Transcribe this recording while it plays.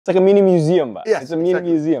It's like a mini museum, but Yes, it's a mini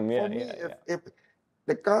exactly. museum. For Yeah, me, yeah, yeah.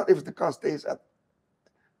 if the car stays at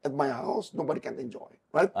my house, nobody can enjoy,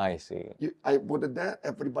 right? I see. I put it there,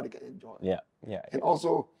 everybody can enjoy. Yeah, yeah. And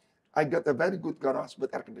also, I got a very good garage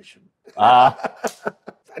with air conditioning. Ah,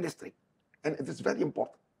 Very strict. And it is very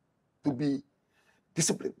important to be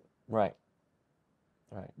disciplined. right,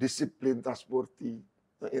 right. Discipline, trustworthy,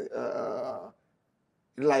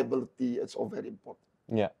 reliability, it's all very important.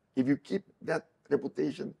 Yeah, If you keep that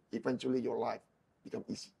reputation, eventually your life becomes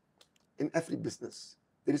easy. In every business,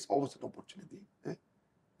 there is always an opportunity. There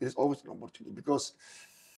is always an opportunity because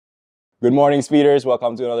Good morning, speeders.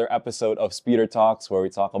 Welcome to another episode of Speeder Talks, where we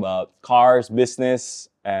talk about cars, business,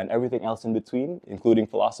 and everything else in between, including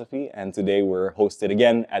philosophy. And today we're hosted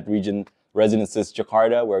again at Regent Residences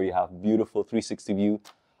Jakarta, where we have beautiful 360 view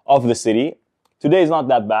of the city. Today is not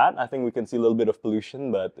that bad. I think we can see a little bit of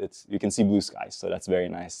pollution, but you can see blue skies, so that's very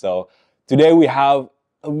nice. So today we have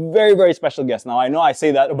a very, very special guest. Now, I know I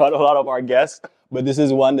say that about a lot of our guests, but this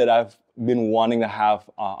is one that I've been wanting to have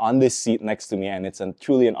on this seat next to me, and it's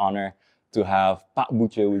truly an honor to have Pak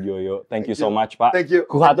Boetje Widjojo. Thank you so much, Pak. Thank you.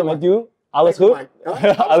 Hoe gaat het met u? Alles Thank you, goed? Mike.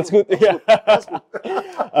 Huh? Alles goed? That's Yeah. good. That's good.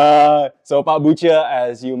 So Pak Boetje,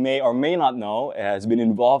 as you may or may not know, has been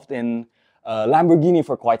involved in Lamborghini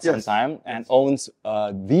for quite some Yes. time and owns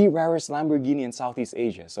the rarest Lamborghini in Southeast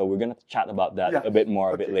Asia. So we're going to chat about that Yeah. a bit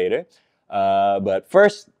more a bit Okay. later. But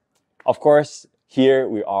first, of course, here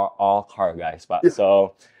we are all car guys, Pak. Yeah.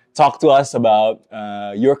 So talk to us about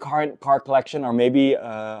your current car collection, or maybe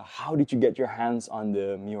how did you get your hands on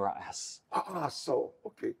the Miura S?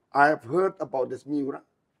 Okay. I have heard about this Miura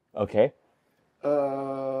Okay.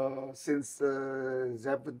 since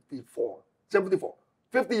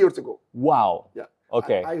 50 years ago. Wow. Yeah.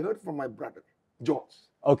 Okay. I heard from my brother, George.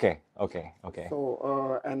 Okay. So,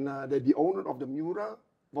 the owner of the Miura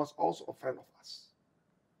was also a friend of us.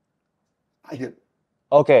 I did.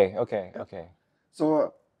 Okay.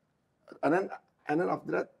 So, and then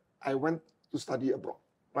after that, I went to study abroad,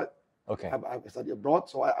 right? Okay. I studied abroad,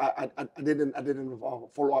 so I didn't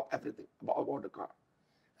follow up everything about the car.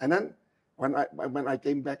 And then when I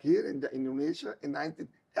came back here in Indonesia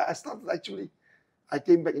I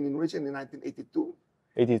came back in Indonesia in 1982.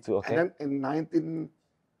 82. Okay. And then in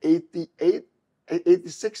 1988,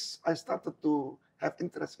 86, I started to have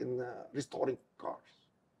interest in restoring cars.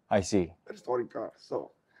 I see. Restoring cars.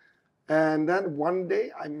 So, and then one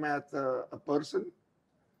day I met a person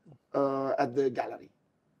at the gallery,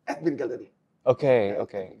 admin gallery. Okay.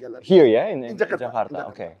 Gallery. Here, yeah, in Jakarta. Jakarta.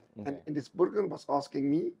 Okay. And this person was asking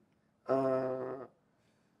me, are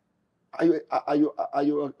you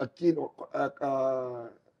a keen or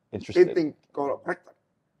Interesting. painting collector?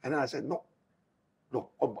 And I said, no.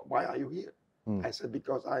 Why are you here? I said,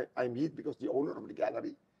 because I'm here because the owner of the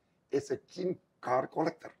gallery is a keen car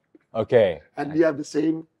collector. Okay. And we have the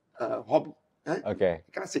same hobby. Okay.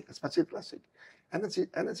 Classic, especially classic. And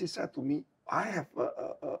then she said to me, I have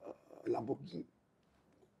a Lamborghini.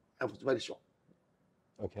 I was very shocked.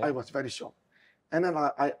 Okay. I was very shocked. And then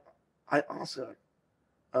I asked her,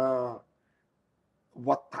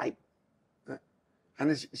 what type? And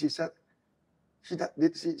then she said, she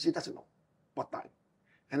doesn't know what type.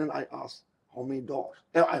 And then I asked, how many doors?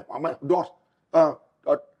 Doors.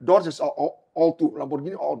 Doors is all two.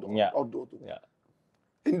 Lamborghini, all doors. Yeah. All door two. Yeah.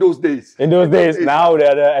 In those days. Now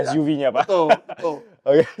the SUV-nya, Pak. Oh.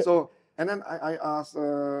 Okay. So, and then I asked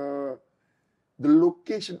the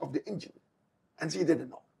location of the engine. And she didn't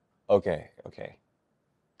know. Okay.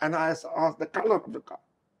 And I asked the color of the car.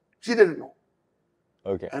 She didn't know.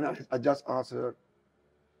 Okay. And I just asked her,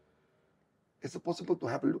 is it possible to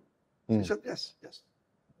have a look? She said, yes.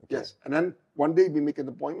 Yes. And then one day we make an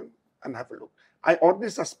appointment and have a look. I already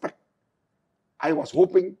suspect, I was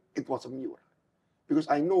hoping it was a Miura. Because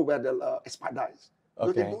I know where the Espada is.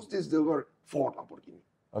 Because in those days there were 4 Lamborghini.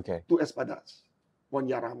 Okay. 2 Espadas. 1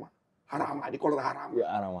 Harama, they call it Harama. Yeah,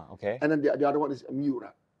 Arama. Okay. And then the other one is a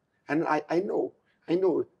Miura. And I know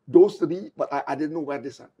those 3, but I didn't know where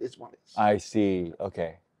this one is. I see.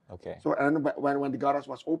 Okay. So and when the garage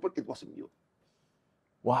was open, it was a Miura.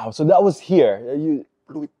 Wow. So that was here. You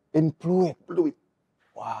Fluid. in Pluit. Fluid.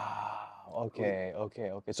 Wow. Okay.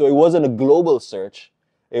 So it wasn't a global search.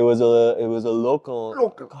 It was a local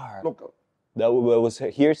car. Local. That was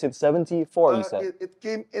here since 74. You said. It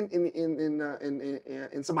came in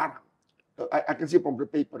Semarang. I can see from the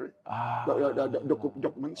paper the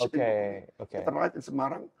documents. Okay. It arrived in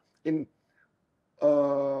Semarang in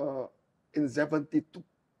 72.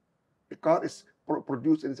 The car is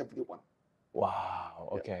produced in 71. Wow.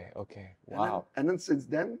 Okay. Yeah. Wow. And then since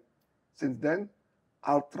then,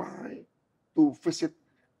 I'll try to visit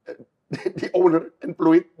the owner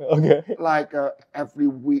employed Okay. like every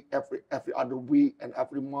week, every other week, and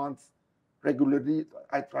every month, regularly.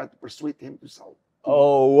 I try to persuade him to sell.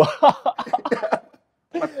 Oh.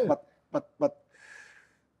 But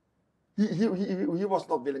he was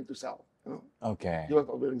not willing to sell. You know? Okay. He was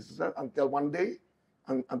not willing to sell until one day.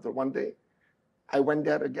 I went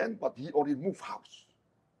there again, but he already moved house.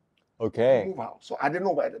 Okay. Move house. So I didn't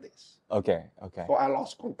know where it is. Okay. Okay. So I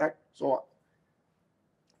lost contact. So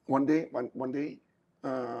one day,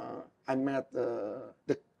 I met the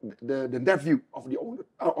nephew of the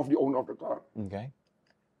owner of the car. Okay.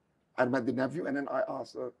 I met the nephew, and then I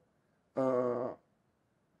asked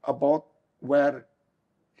about where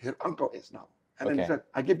her uncle is now. And then he Okay. said,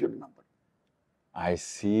 "I give you the number." I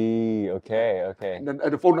see. Okay. Okay. And then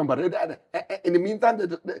the phone number. In the meantime,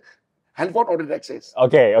 the handphone already exists.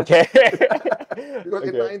 Okay. Okay. Because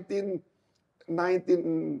Okay. in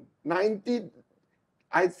 1990,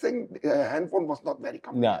 I think the handphone was not very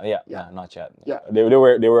common. No, yeah, Yeah. no, not yet. Yeah.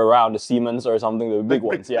 They were around the Siemens or something, the big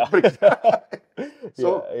ones, yeah.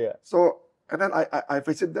 So, yeah. and then I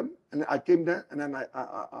visited them, and then I came there, and then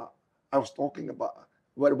I was talking about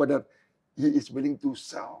whether he is willing to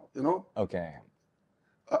sell, you know. Okay.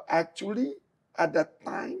 Actually, at that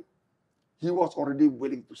time, he was already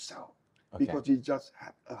willing to sell because he just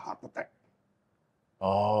had a heart attack.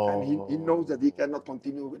 Oh. And he knows that he cannot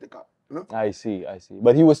continue with the car. You know? I see.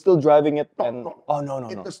 But he was still driving it No, and no. oh no.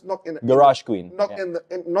 It was not in Garage Queen. not Yeah.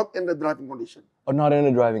 not in the driving condition. Oh, not in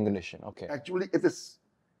a driving condition. Okay. Actually, it is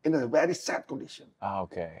in a very sad condition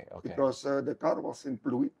Okay. because the car was in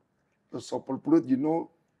fluid. So for fluid, you know,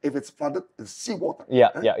 if it's flooded, it's seawater.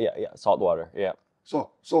 Yeah. Salt water. Yeah.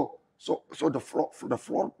 So the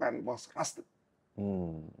floor pan was rusted.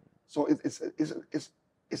 So it's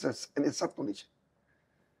in a sad condition.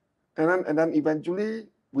 And then eventually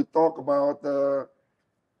we talk about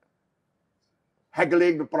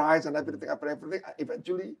haggling the price and everything.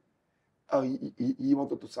 Eventually, he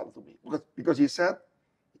wanted to sell it to me because he said,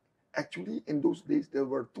 actually in those days there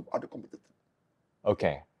were two other competitors.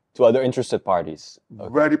 Okay. Two other interested parties.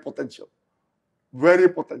 Okay. Very potential.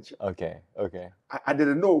 Okay. I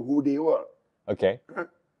didn't know who they were, Okay.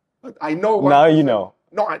 but I know. one Now you person. know.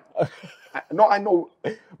 No, I know.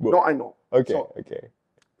 No, I know. Okay.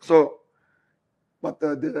 So, but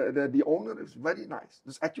the owner is very nice.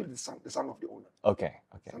 It's actually the son of the owner. Okay.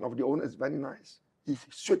 Son of the owner is very nice. He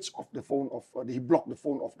switched off the phone of. He blocked the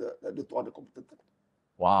phone of the two other competitors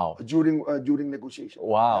Wow. during negotiation.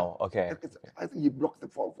 Wow. Okay. I think he blocked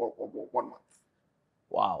it for 1 month.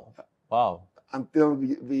 Wow. Until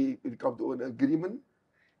we come to an agreement,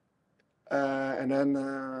 and then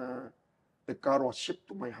the car was shipped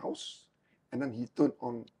to my house, and then he turned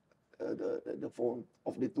on the phone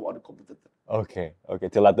of the two other competitors. Okay.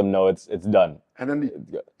 To let them know it's done. And then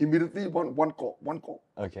immediately one call.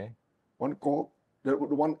 Okay. One call. The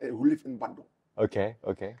one who lived in Bandung. Okay.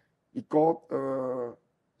 He called.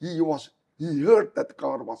 He heard that the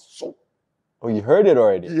car was sold. Oh, you heard it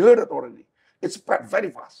already? He heard it already. It spread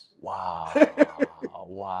very fast. Wow.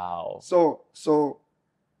 Wow. So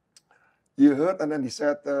he heard, and then he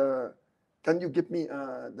said, "Can you give me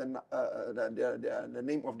the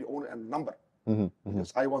name of the owner and number?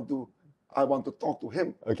 Because I want to talk to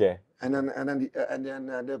him." Okay. And then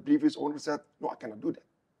the previous owner said, "No, I cannot do that.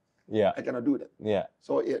 Yeah. I cannot do that." Yeah.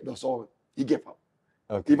 So he gave up.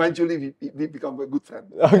 Okay. Eventually, we become a good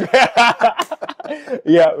friend. Okay.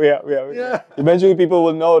 Yeah. Yeah. Eventually, people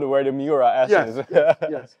will know where the Miura S Yes,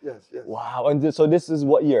 is. yes. Wow. And so this is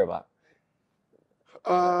what year about?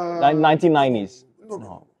 1990s.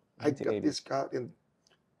 No. I got this car in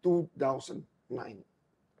 2009.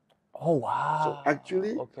 Oh wow. So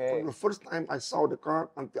actually, okay. from the first time I saw the car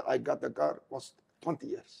until I got the car was 20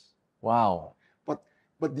 years. Wow.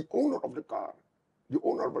 But the owner of the car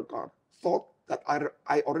thought that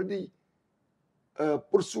I already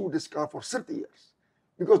pursued this car for 30 years.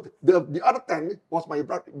 Because the other 10 was my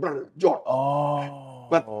brother, George. Oh.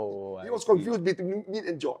 But he was confused between me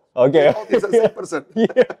and George. Okay. They thought it's the same person.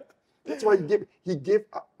 Yeah. That's why he gave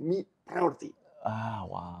me priority.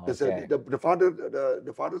 Wow. Okay. Okay.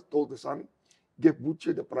 The father told the son, give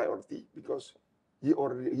Boetje the priority because he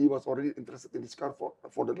was already interested in this car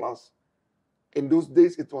for the last. In those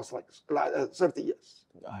days, it was like 30 years.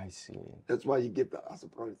 I see. That's why he gave that as a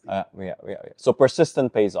priority. Yeah. So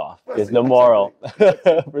persistent pays off is the moral.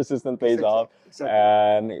 Persistent pays off. Exactly.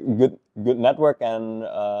 And good network and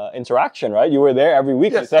interaction, right? You were there every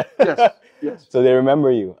week. Yes. You said. Yes. So they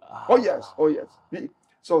remember you. Oh yes.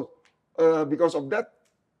 So because of that,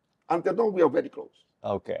 until now we are very close.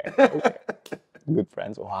 Okay. Okay. Good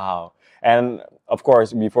friends. Wow. And of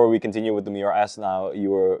course, before we continue with the Miura S now,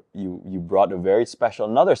 you brought a very special,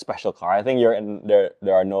 another special car. I think you're in there.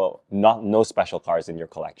 There are no special cars in your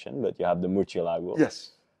collection, but you have the Murcielago.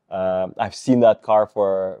 Yes. I've seen that car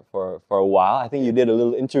for a while. I think you did a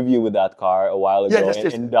little interview with that car a while ago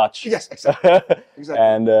in Dutch. Yes, exactly. Exactly.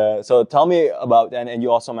 And so tell me about, and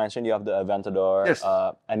you also mentioned you have the Aventador Yes.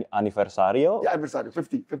 Anniversario, Yeah, anniversary,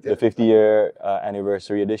 50. the 50-year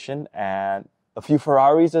anniversary edition, and a few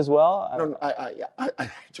Ferraris as well. No, I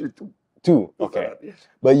actually two. Two, okay. Ferrari, yes.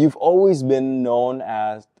 But you've always been known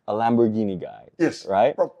as a Lamborghini guy. Yes.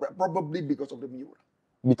 Right? Probably because of the Miura.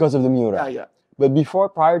 Because of the Miura. Yeah. But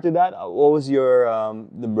prior to that, what was your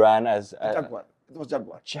the brand as Jaguar. It was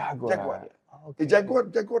Jaguar. Jaguar. Jaguar. Okay. The Jaguar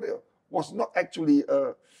was not actually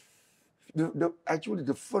actually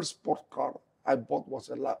the first sport car I bought was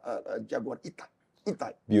a Jaguar E-Type.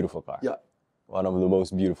 E-Type. Beautiful car. Yeah. One of the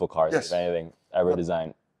most beautiful cars, Yes. if anything, ever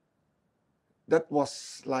designed. That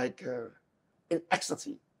was like in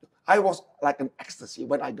ecstasy. I was like in ecstasy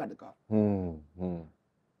when I got the car.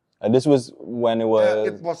 And this was when it was.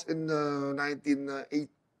 It was in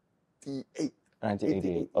 1988.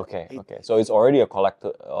 1988. Okay. 88. Okay. So it's already a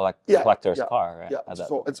collector's car, right? Yeah. At that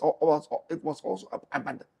So point. it was also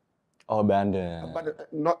abandoned. Oh, abandoned.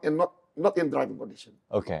 Abandoned, not in driving condition.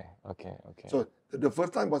 Okay. So the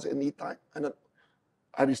first time was an E-Type, and then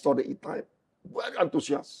I restored the E-Type. Very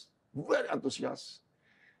enthusiast.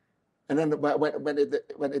 And then when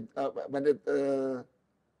it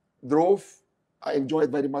drove, I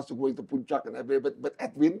enjoyed very much to going to Puncak and everything. But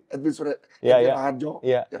Edwin Harjo,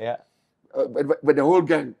 Yeah. with the whole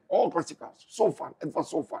gang, all classic cars, so fun. It was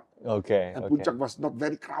so fun. Okay. And Puncak was not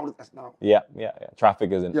very crowded as now. Yeah.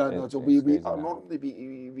 Traffic isn't. Yeah, no. So it's we crazy now. normally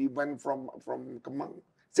we went from Kemang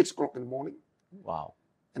 6 o'clock in the morning, Wow.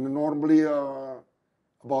 and then normally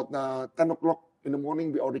about 10 o'clock in the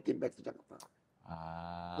morning we already came back to Jakarta.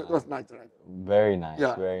 It was nice, right? Very nice.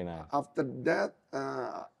 Yeah. Very nice. After that,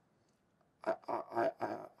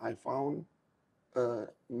 I found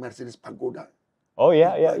Mercedes Pagoda. Oh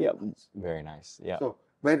yeah. Very nice. Very nice. Yeah. So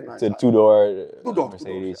very nice. It's a two-door Two doors,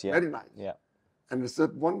 Mercedes. Yeah. very nice. Yeah. And the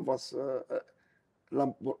third one was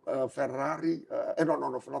Ferrari. No,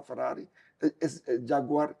 not Ferrari. It's a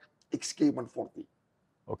Jaguar XK140.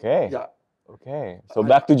 Okay. Yeah. Okay. So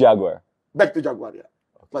back to Jaguar. Back to Jaguar, yeah.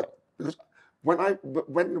 Okay. But because when I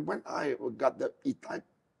got the E-Type,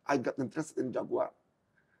 I got interested in Jaguar.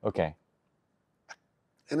 Okay.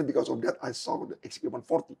 And then because of that, I saw the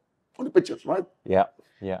XK140 on the pictures, right? Yeah.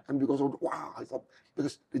 And because of wow, I thought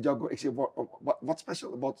because the Jaguar XK140, what's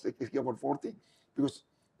special about the XK140? Because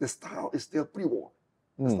the style is still pre-war.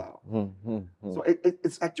 The style. So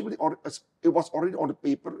it's actually it was already on the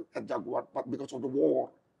paper at Jaguar, but because of the war,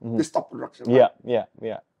 they stopped production. Right? Yeah.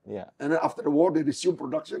 And then after the war, they resumed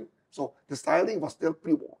production. So the styling was still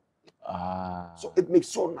pre-war. So it makes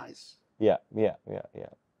so nice. Yeah.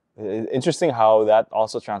 Interesting how that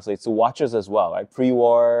also translates to watches as well, right?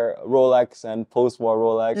 Pre-war Rolex and post-war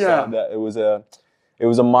Rolex. Yeah. It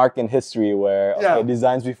was a mark in history where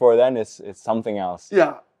designs before then it's something else.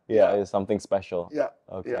 Yeah. It's something special. Yeah.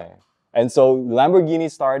 Okay. Yeah. And so Lamborghini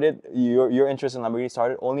started. Your interest in Lamborghini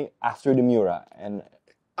started only after the Miura,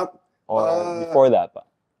 or before that.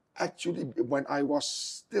 Actually, when I was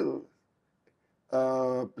still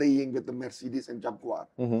playing with the Mercedes and Jaguar,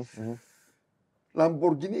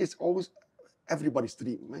 Lamborghini is always everybody's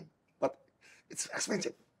dream, right? But it's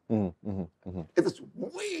expensive. It is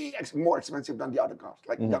way more expensive than the other cars,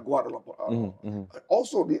 like Jaguar.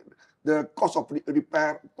 Also, the cost of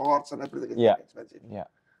repair parts and everything is very expensive. Yeah.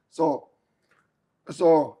 So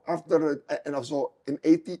after and also in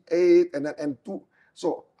 '88 and then and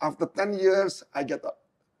so after 10 years, I get a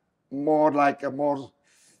more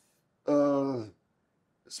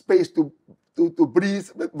space to breathe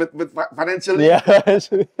with financially. Yeah.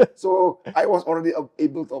 So I was already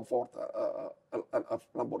able to afford a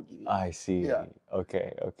Lamborghini. I see. Yeah.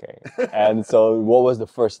 Okay. And so, what was the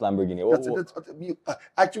first Lamborghini?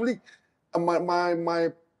 Actually,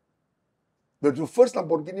 the first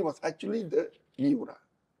Lamborghini was actually the Miura.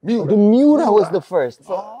 The Miura was the first.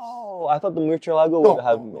 Oh, I thought the Murcielago would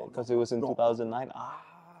have because it was in 2009.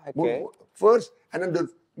 Okay. First, and then the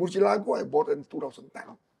Murcielago I bought in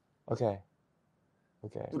 2010. Okay.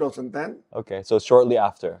 2010. Okay, so shortly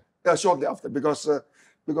after. Yeah, shortly after, because I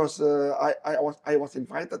was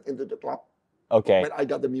invited into the club. Okay. When I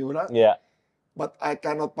got the Miura. Yeah. But I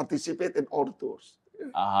cannot participate in all the tours.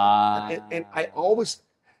 And I always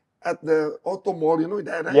at the auto mall, you know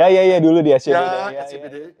that. Right? Yeah. Dulu di SCBD.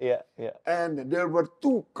 SCBD. Yeah. And there were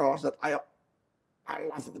two cars that I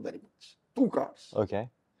loved it very much. 2 cars. Okay.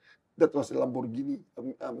 That was a Lamborghini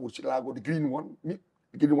Murcielago, the green one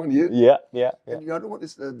here. Yeah, yeah, yeah. And the other one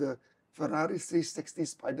is the Ferrari 360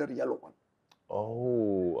 Spider yellow one.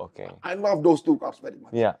 Oh, okay. I love those 2 cars very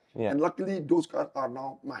much. Yeah, yeah. And luckily, those cars are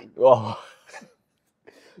now mine. Oh.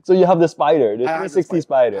 So you have the Spider, the I have the 360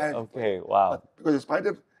 Spider. Spider. I have the Okay, Spider. wow. But because the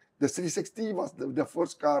Spider, the 360 was the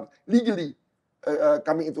first car legally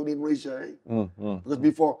coming into Indonesia. Because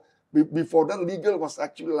before that, legal was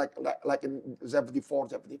actually like in 74,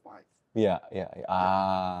 75. Yeah, yeah, yeah.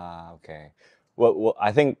 Ah, okay. Well,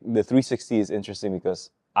 I think the 360 is interesting because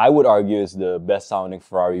I would argue is the best sounding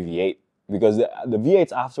Ferrari V8 because the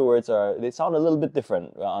V8s afterwards they sound a little bit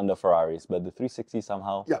different on the Ferraris, but the 360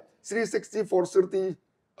 somehow. Yeah, 360, 430,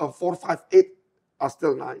 458 are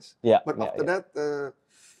still nice. Yeah. But yeah, after yeah.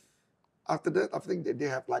 that, I think they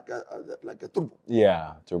have like a turbo.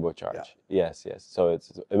 Yeah, turbocharge. Yeah. Yes, yes. So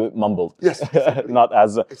it's a bit mumbled. Yes, exactly. Not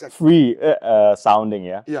as Exactly. free sounding.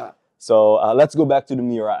 Yeah. Yeah. So let's go back to the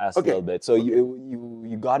Miura S a Okay. little bit. So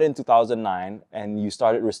you got in 2009 and you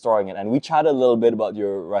started restoring it, and we chatted a little bit about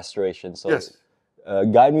your restoration. So Yes.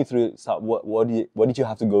 guide me through what did you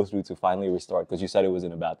have to go through to finally restore it? Because you said it was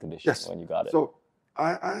in a bad condition Yes. when you got it. So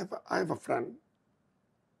I have a friend.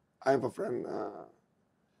 I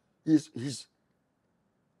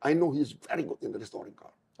know he's very good in the restoring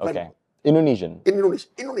car. Very Okay. good. Indonesian. In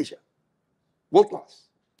Indonesia. World class.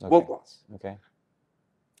 Okay. World class. Okay.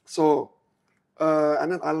 So,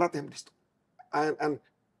 and then I let him restore. And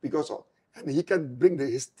he can bring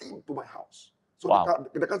his team to my house. So Wow.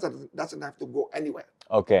 the car doesn't have to go anywhere.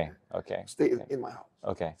 Okay. Okay. Stay okay. in my house.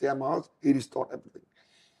 Okay. Stay in my house. He restored everything.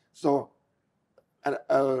 So, and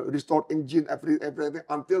restored engine, everything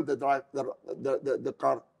until the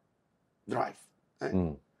car drive.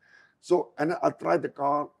 Eh? So, and then I tried the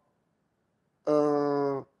car.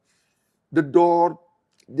 The door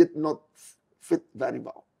did not fit very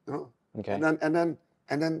well. You know? Okay. And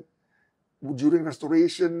then during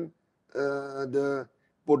restoration, the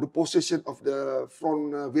position of the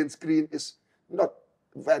front windscreen is not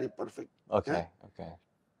very perfect. Okay. Okay.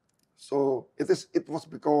 So it was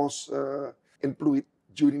because in Pluit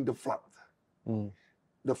during the flood,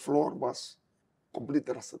 the floor was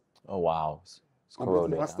completely rusted. Oh wow. It's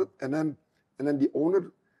Completely corroded, rusted, and then the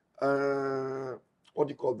owner, what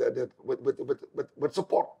do you call that? With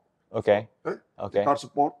support. Okay. The Okay. car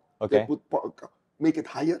support. Okay. They make it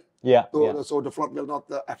higher. Yeah. So the flood will not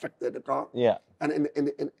affect the car. Yeah.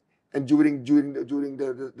 And during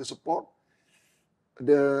the support,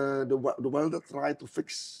 the welder tried to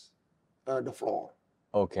fix the floor.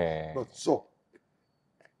 Okay. So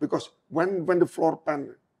because when the floor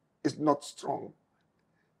pan is not strong,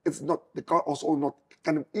 it's not the car also not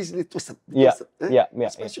kind of easily twisted. Yeah. Yeah.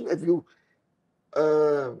 Especially if you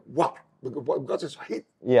because it's heat.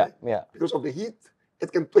 Yeah. Yeah. Because of the heat,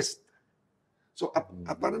 it can twist. So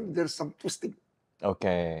apparently there's some twisting.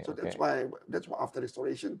 Okay. So okay. that's why after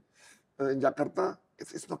restoration in Jakarta,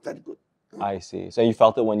 it's not very good. I see. So you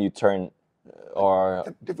felt it when you turn, or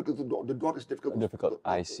difficult to do. The door is difficult.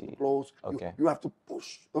 I see. To close. Okay. You have to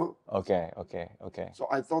push. Okay. Okay. Okay. So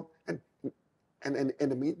I thought, and in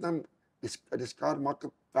the meantime, this car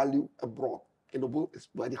market value abroad in the world is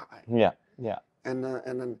very high. Yeah. Yeah. And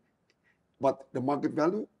then, but the market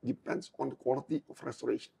value depends on the quality of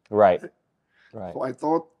restoration. Right. Right. So I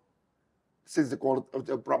thought, since the quality of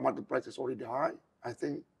the market price is already high, I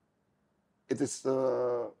think it is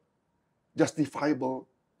justifiable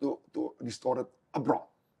to restore it abroad.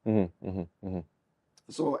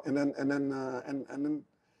 So and then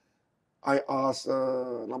I asked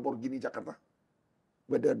Lamborghini Jakarta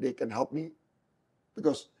whether they can help me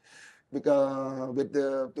because to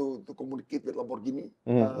communicate with Lamborghini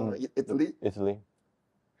Italy,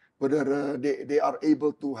 whether they are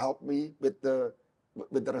able to help me with the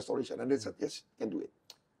restoration, and they said yes, you can do it.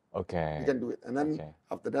 Okay. You can do it. And then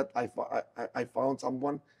after that, I found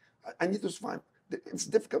someone. I need to find. It's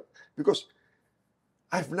difficult because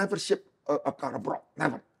I've never shipped a car abroad.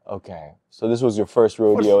 Never. Okay. So this was your first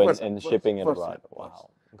rodeo in shipping it abroad. Wow.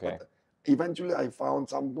 Okay. But eventually, I found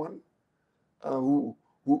someone who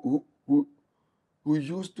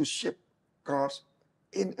used to ship cars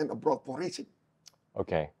in and abroad for racing.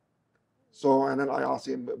 Okay. So and then I asked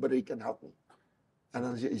him whether he can help me, and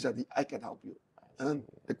then he said I can help you. And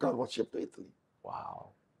the car was shipped to Italy. Wow.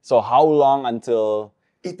 So how long until?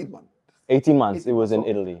 18 months. 18 months. It was in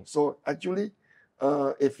Italy. So actually,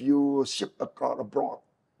 if you ship a car abroad,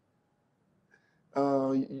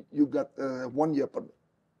 you got 1 year permit.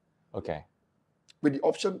 Okay. With the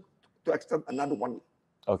option to extend another 1 year.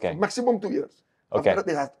 Okay. So maximum 2 years. Okay. After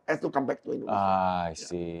that, they has to come back to Indonesia. Ah, I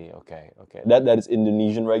see. Okay, okay. That is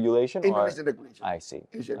Indonesian regulation, Indonesian or regulation. I see.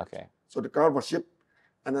 Asian. Okay. So the car was shipped,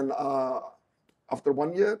 and then after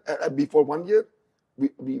 1 year, before 1 year,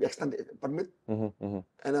 we extended the permit, and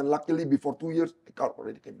then luckily before 2 years, the car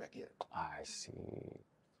already came back here. I see.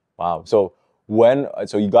 Wow. So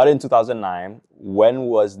you got it in 2009.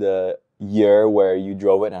 When was the year where you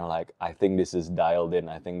drove it and like, I think this is dialed in.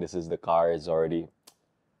 I think this is the car is already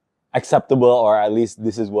acceptable, or at least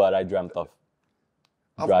this is what I dreamt of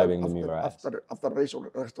driving the Miura as. After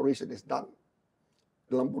restoration is done,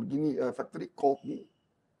 the Lamborghini factory called me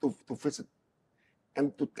to visit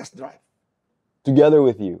and to test drive. Together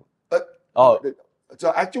with you? Oh.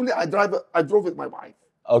 So actually, I drove with my wife.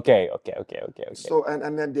 Okay. So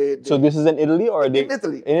and then they So this is in Italy, or in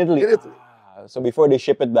Italy. In Italy. In Italy. So before they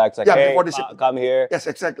ship it back, it's like, Yeah, hey, before they ship it come here. Yes,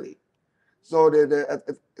 exactly. So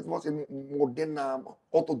it was in Modena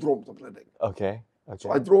Autodrome, something like that. Okay.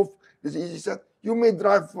 So I drove. He said, you may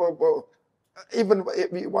drive even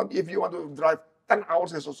if you want to drive 10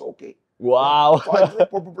 hours, it's also okay. Wow. So I drove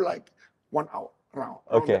probably like 1 hour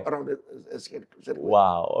around the circuit.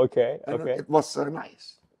 Wow. Okay. And Okay. it was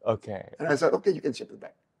nice. Okay. And I said, okay, you can ship it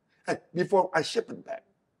back. And before I ship it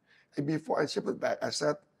back, I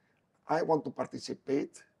said, I want to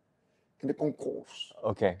participate in the concourse.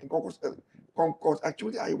 Okay. In concourse.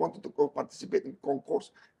 Actually, I wanted to go participate in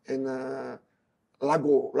concourse in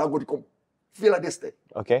Lago di Como, Villa d'Este.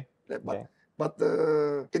 Okay. But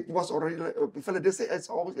it was already Villa d'Este. It's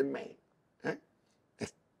always in May,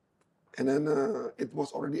 and then it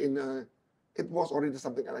was already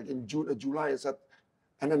something like in June or July. I said,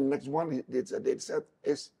 and then the next one they said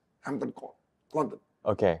is Hampton Court, London.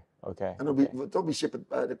 Okay. And we ship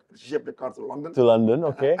the car to London. To London,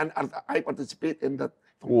 okay. And I participate in that.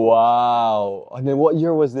 Wow. And then what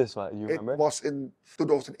year was this one? You remember? It was in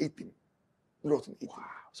 2018. Wow.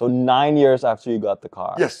 So 9 years after you got the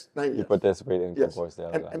car. Yes, 9 years. You participated in concourse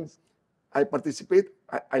there. And I participate.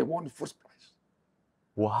 I won the first prize.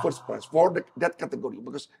 Wow. First prize for that category,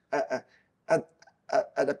 because at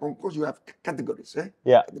the concourse you have categories.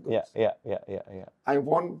 Yeah. Categories. Yeah. I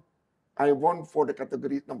won for the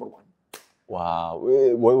category number 1. Wow.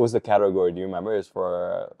 What was the category? Do you remember? It's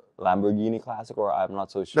for Lamborghini Classic, or I'm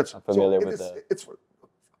not so sure. I'm familiar with it. It's for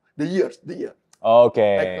the year.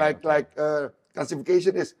 Okay. Like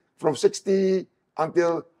classification is from 60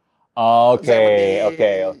 until Okay.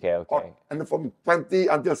 70, and from 20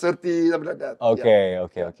 until 30, something like that. Okay.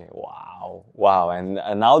 Wow. And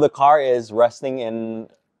now the car is resting in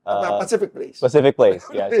Pacific Place. Pacific Place.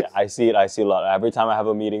 Yes. I see it. I see a lot. Every time I have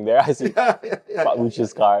a meeting there, I see Pak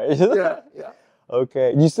Boetje's car. Yeah.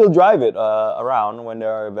 Okay. You still drive it around when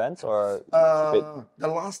there are events, or? The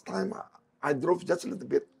last time I drove just a little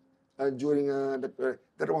bit during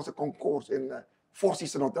there was a concourse in Four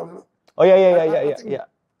Seasons Hotel. Oh yeah.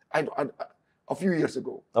 A few years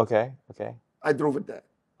ago. Okay. I drove it there.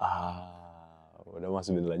 Well, that must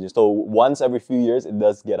have been legend. So once every few years, it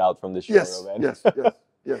does get out from the show.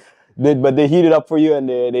 Yes. But they heat it up for you, and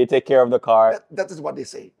they take care of the car. That is what they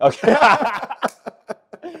say. Okay.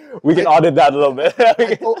 We can audit that a little bit.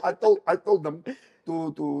 I told them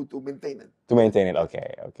to maintain it. To maintain it,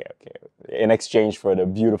 okay. In exchange for the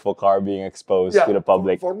beautiful car being exposed to the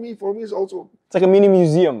public. For me, it's also. It's like a mini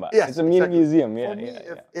museum, but yes, it's a mini museum. Yeah, for me,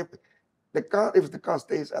 if the car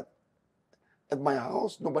stays at my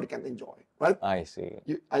house, nobody can enjoy, right? I see.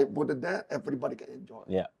 I put it there, everybody can enjoy.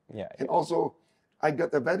 Yeah. And also, I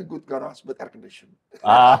got a very good garage with air conditioning.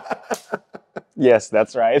 Yes,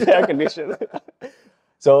 that's right, air conditioning.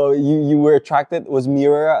 So you were attracted. Was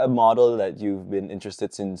Miura a model that you've been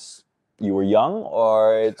interested since you were young,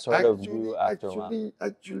 or it sort of grew after a while?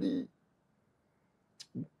 Actually,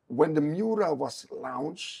 when the Miura was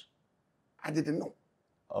launched, I didn't know.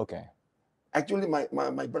 Okay. Actually, my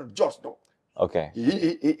brother Josh knows. Okay.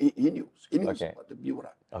 He knew about the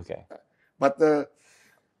Miura. Okay. But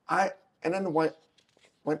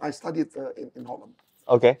when I studied in Holland.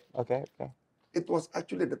 Okay. It was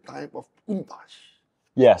actually the time of Countach.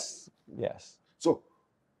 Yes. So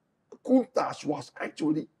Countach was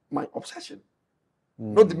actually my obsession.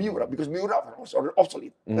 Not the Miura, because Miura was already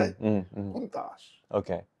obsolete. Countach.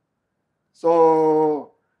 Okay.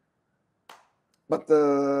 So, but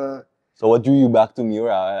so what drew you back to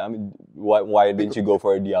Miura? I mean, why didn't you go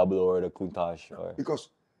for a Diablo or the Countach? Because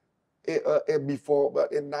before,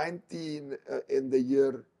 but in the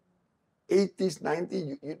year 80s,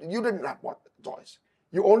 90s, you didn't have one choice.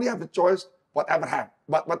 You only have the choice whatever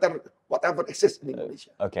exists in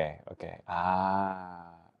Indonesia. Okay.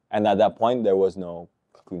 And at that point, there was no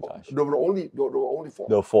Countach. There were only 4.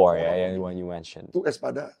 The 4, yeah, when you mentioned. 2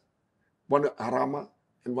 Espada, one Harama,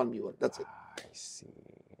 and one Miura. That's it. I see.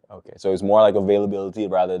 Okay, so it's more like availability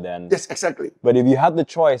rather than... Yes, exactly. But if you had the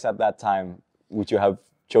choice at that time, would you have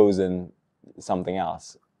chosen something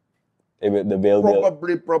else? If the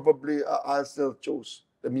availability... Probably, I still chose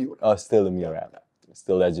the Miura. Oh, still the Miura.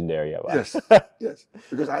 Still legendary. Yes, yes.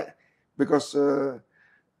 Because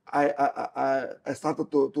I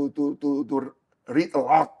started to read a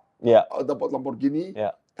lot about Lamborghini.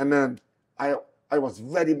 Yeah. And then I was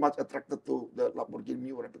very much attracted to the Lamborghini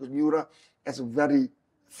Miura because Miura is a very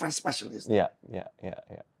French specialist. Yeah.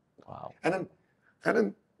 Wow. And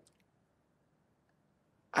then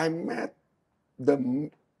I met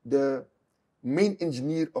the main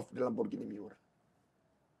engineer of the Lamborghini Miura.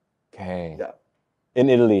 Okay. Yeah. In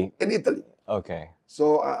Italy. In Italy. Okay.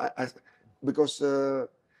 So because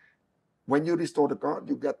when you restore the car,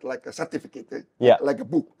 you get like a certificate, like a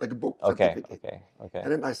book certificate. Okay.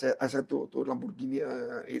 And then I said to Lamborghini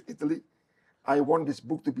Italy, I want this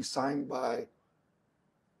book to be signed by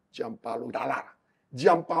Giampaolo Dallara.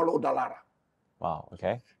 Wow.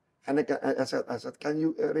 Okay. And I said, can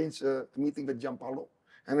you arrange a meeting with Giampaolo?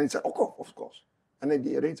 And then he said, of course. And then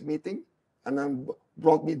they arranged a meeting, and then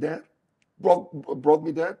brought me there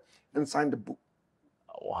and signed the book.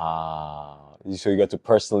 Wow. So you got to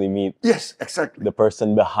personally meet... Yes, exactly. The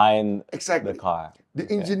person behind the car. The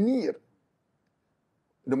engineer,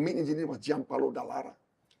 the main engineer was Giampaolo Dallara.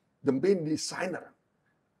 The main designer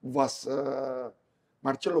was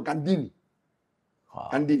Marcello Gandini. Wow.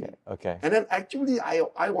 Gandini. Okay. And then actually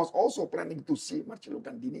I was also planning to see Marcello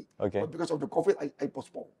Gandini. Okay. But because of the COVID, I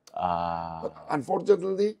postponed. But Ah.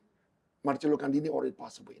 unfortunately, Marcello Gandini already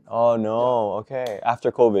passed away now. Oh no. Okay.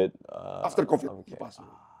 After COVID. After COVID, he passed away.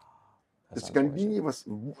 This Gandini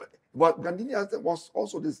was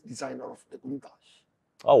also the designer of the Countach.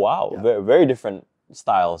 Oh wow. Yeah. Very, very different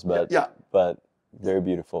styles, but Yeah. but very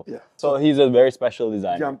beautiful. Yeah. So he's a very special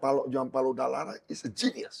designer. Giampaolo Dallara is a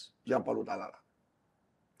genius. Giampaolo Dallara.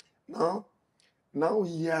 Now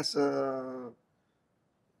he has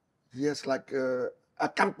like a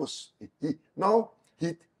campus. He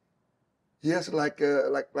has like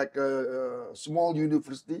a small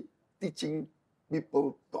university teaching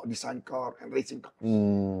people to design car and racing cars.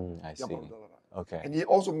 I see. Okay. And he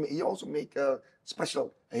also make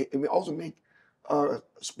special. He also make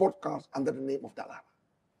sport cars under the name of Dallara.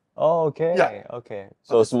 Oh, okay. Yeah. Okay.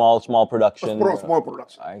 So small production. Small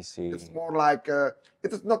production. I see. It's more like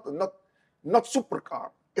it is not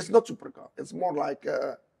supercar. It's not supercar. It's more like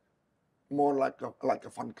a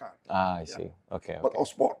fun car. I see. Okay. But all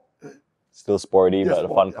sport. Still sporty, Yes, but a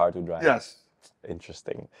fun car to drive. Yes.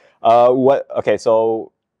 Interesting. Okay,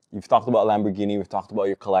 so you've talked about Lamborghini, we've talked about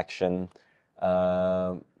your collection.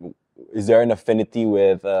 Is there an affinity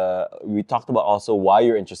with, we talked about also why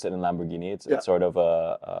you're interested in Lamborghini. It's sort of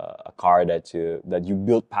a car that you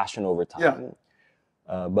built passion over time.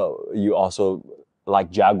 But you also like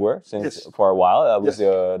Jaguar for a while.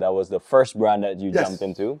 That was the first brand that you jumped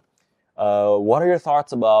into. What are your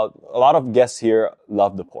thoughts about, a lot of guests here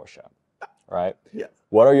love the Porsche, right? Yeah.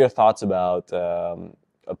 What are your thoughts about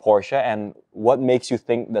a Porsche, and what makes you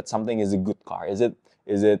think that something is a good car? Is it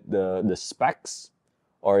the specs,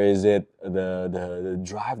 or is it the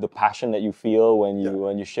drive, the passion that you feel when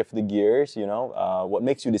you shift the gears? You know, what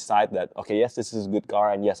makes you decide that, okay, yes, this is a good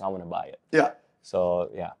car, and yes, I want to buy it? Yeah.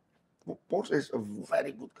 So yeah. Porsche is a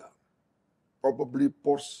very good car. Probably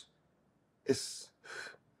Porsche is,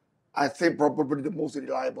 I think, probably the most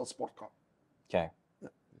reliable sport car. Okay.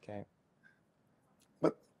 Okay.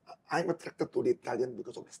 But I'm attracted to the Italian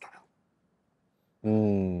because of the style.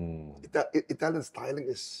 Italian styling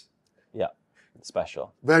is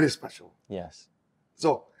special. Very special. Yes.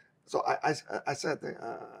 So I said,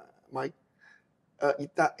 Mike,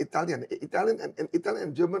 Italian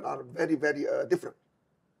and German are very, very different.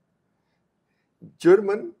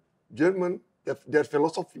 German, their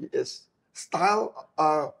philosophy is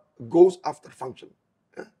style goes after function.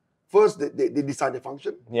 First, they design the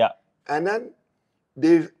function. Yeah. And then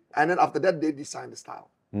after that they design the style.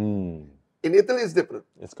 In Italy, it's different.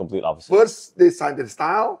 It's complete opposite. First, they design the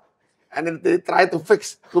style, and then they try to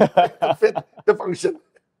fit the function.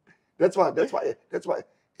 That's why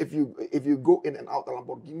if you go in and out a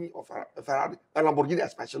Lamborghini or a Ferrari, a Lamborghini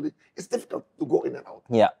especially, it's difficult to go in and out.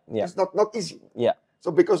 Yeah. It's not easy. Yeah. So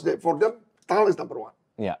because for them, style is number one.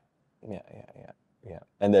 Yeah.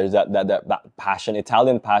 And there's that passion,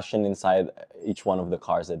 Italian passion inside each one of the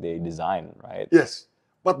cars that they design, right? Yes.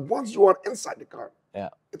 But once you are inside the car,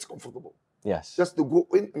 it's comfortable. Yes. Just to go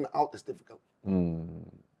in and out is difficult.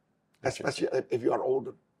 Especially if you are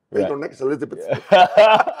older. Right. Your neck is a little bit stiff.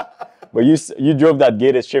 But you drove that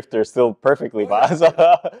gated shifter still perfectly fast.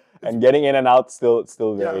 And getting in and out still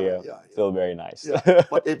very yeah. still very nice. Yeah.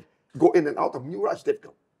 But if go in and out of Miura is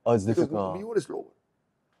difficult. Oh, it's Because difficult. Miura is lower.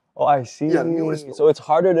 Oh, I see. Yeah, Miura is So it's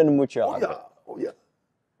harder than Mucha. Oh yeah, oh yeah.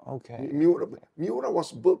 Okay. Miura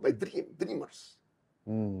was built by dreamers.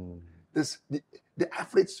 The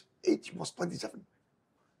average age was 27.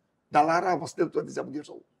 Dallara was still 27 years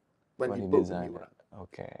old when he built the Miura.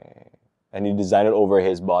 Okay. And he designed it over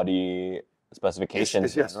his body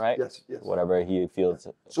specifications, yes, right? Yes. Whatever he feels.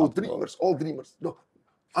 So dreamers, all dreamers. No,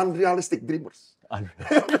 unrealistic dreamers. I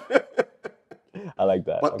like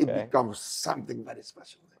that. But okay. it becomes something very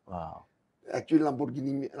special. Wow. Actually,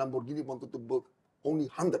 Lamborghini wanted to build only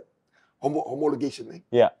 100 homologation.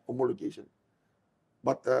 Yeah. Homologation.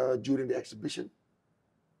 But during the exhibition,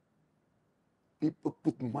 people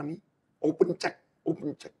put money, open check,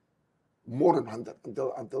 more than 100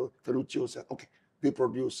 until Ferruccio said, okay, they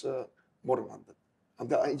produce more than 100.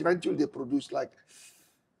 Until eventually they produced like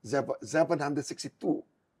 762.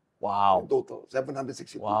 Wow. In total,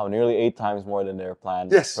 762. Wow, nearly 8 times more than their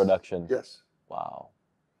planned production. Yes. Wow.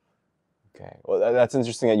 Okay. Well, that's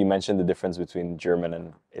interesting that you mentioned the difference between German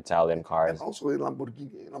and Italian cars. And also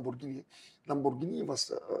Lamborghini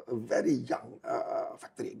was a very young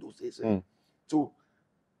factory in those days. So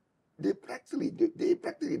they practically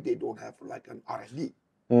don't have like an R&D.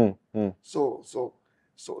 So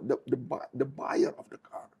the buyer of the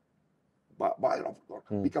car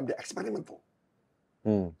become the experimental.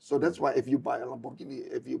 So that's why if you buy a Lamborghini,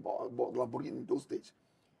 if you bought a Lamborghini in those days,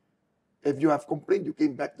 if you have complained, you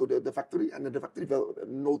came back to the factory, and then the factory will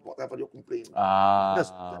note whatever you complain.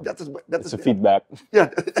 That's a feedback. Yeah,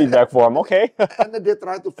 feedback form. Okay. And then they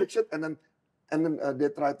try to fix it, and then they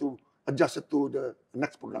try to adjust it to the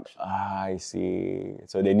next production. I see.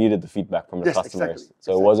 So they needed the feedback from the customers. Exactly.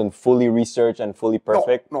 So it wasn't fully researched and fully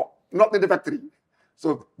perfect. No, not in the factory.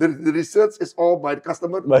 So the research is all by the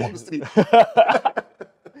customer on the street.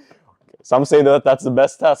 Some say that that's the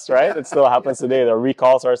best test, right? It still happens today. The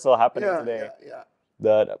recalls are still happening today.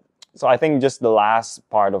 Yeah. So I think just the last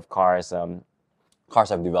part of cars, cars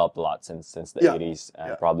have developed a lot since the 80s,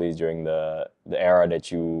 and probably during the era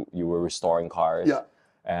that you were restoring cars. Yeah.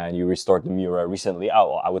 And you restored the Miura recently.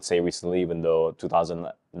 I would say recently, even though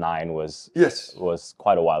 2009 was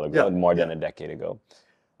quite a while ago, more than a decade ago.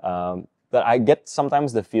 But I get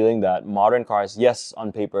sometimes the feeling that modern cars, yes,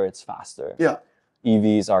 on paper it's faster. Yeah.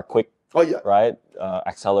 EVs are quick. Oh yeah. Right?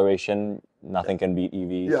 Acceleration, nothing can beat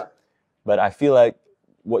EVs. Yeah. But I feel like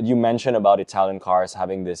what you mentioned about Italian cars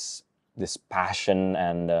having this passion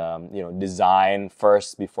and design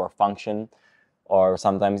first before function, or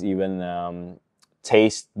sometimes even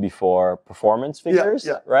taste before performance figures,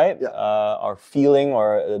 right? Yeah. Or feeling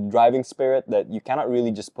or driving spirit that you cannot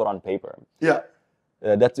really just put on paper. Yeah.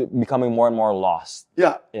 That's becoming more and more lost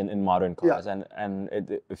in modern cars, and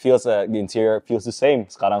it feels the interior feels the same.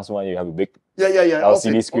 Sekarang semua you have a big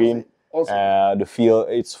LCD screen. The feel,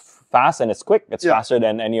 it's fast and it's quick. It's faster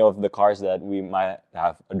than any of the cars that we might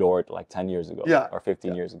have adored like 10 years ago or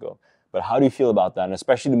 15 years ago. But how do you feel about that, and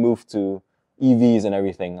especially the move to EVs and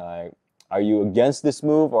everything? Like, are you against this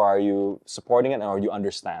move, or are you supporting it, or do you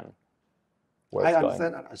understand where it's going? I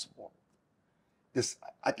understand and I support.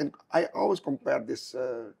 I always compare this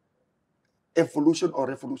evolution or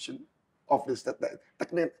revolution of this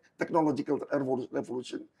technological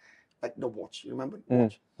revolution, like the watch. You remember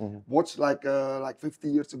watch? Watch like 50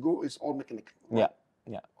 years ago is all mechanical. Right?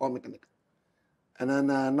 Yeah. All mechanical. And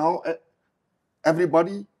then now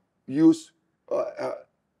everybody use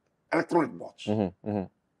electronic watch.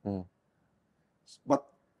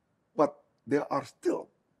 But there are still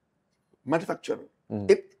manufacturers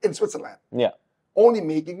in Switzerland. Yeah. Only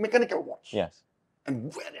making mechanical watch. Yes.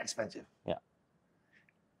 And very expensive. Yeah.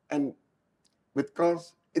 And with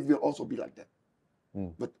cars, it will also be like that.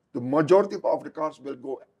 But the majority of the cars will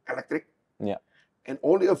go electric. Yeah. And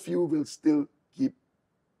only a few will still keep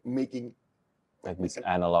making like this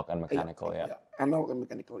analog and mechanical. Yeah. Analog and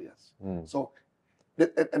mechanical, yes. So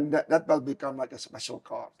that will become like a special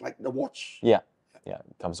car, like the watch. Yeah. It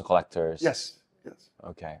comes to collectors. Yes.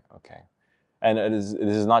 Okay. And this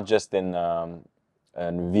is not just in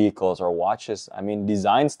vehicles or watches. I mean,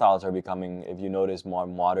 design styles are becoming, if you notice, more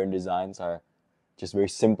modern designs are just very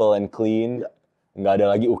simple and clean. Nggak ada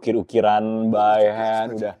lagi ukir-ukiran by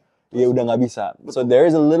hand. Udah nggak bisa. So there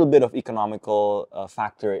is a little bit of economical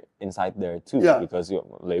factor inside there too, because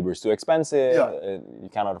labor is too expensive. You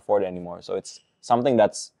cannot afford it anymore. So it's something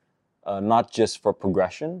that's not just for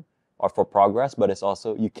progression or for progress, but it's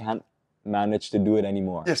also you can't manage to do it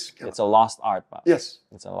anymore. Yes. It's a lost art, Pak. Yes.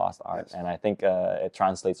 It's a lost art. Yes. And I think it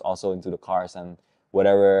translates also into the cars, and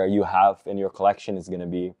whatever you have in your collection is going to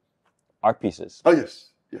be art pieces. Oh,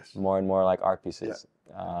 yes. Yes. More and more like art pieces.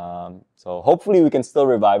 So hopefully we can still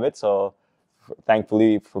revive it. So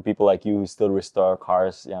thankfully for people like you who still restore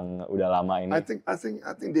cars yang udah lama ini. I think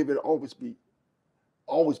there will always be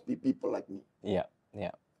people like me. Yeah,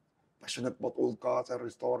 yeah, Passionate about old cars and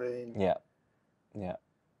restoring. yeah, yeah,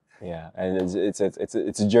 yeah. And it's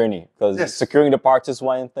a journey because Yes. securing the parts is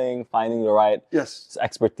one thing, finding the right Yes.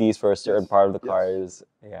 expertise for a certain Yes. part of the Yes. car is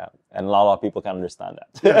and a lot of people can understand that.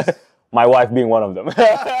 Yes. My wife being one of them.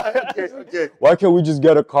 Okay. Why can't we just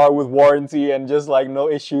get a car with warranty and just like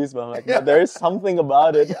no issues? But I'm like, but there is something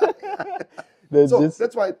about it. So just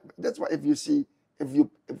that's why if you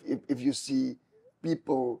see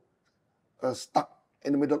people stuck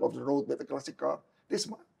in the middle of the road with a classic car, they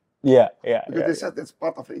smile yeah, because they said it's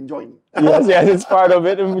part of the enjoyment. yes, it's part of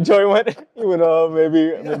it, enjoyment. Even though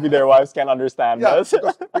maybe their wives can understand Yeah, us.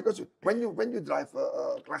 because when you drive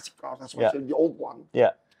a classic car, especially the old one,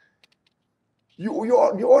 Yeah,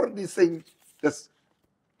 you already think there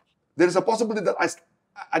is a possibility that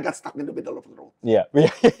I got stuck in the middle of the road. yeah.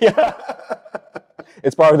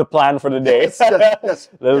 It's part of the plan for the day. Yes.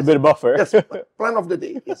 A little bit of buffer. Yes, plan of the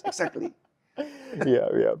day. Yes, exactly.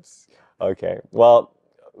 Yeah. Okay. Well,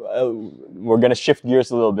 we're gonna shift gears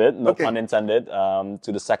a little bit, no pun intended,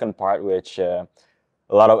 to the second part, which a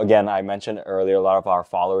lot of, again, I mentioned earlier, a lot of our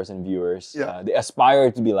followers and viewers, they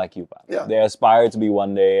aspire to be like you, Pak. Yeah. They aspire to be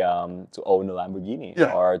one day to own a Lamborghini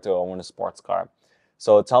or to own a sports car.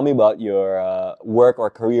 So tell me about your work or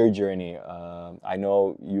career journey. I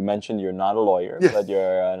know you mentioned you're not a lawyer, but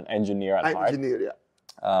you're an engineer at heart. Engineer, yeah.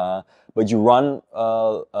 But you run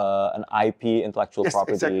an IP, intellectual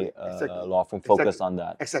property exactly. law firm focused on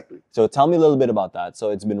that. Exactly. So tell me a little bit about that. So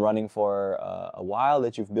it's been running for a while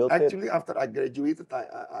that you've built it? Actually, after I graduated,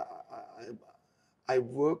 I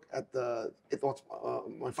worked at it was for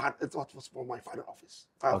my father's office.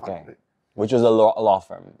 Okay. Which was a law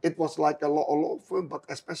firm. It was like a law firm, but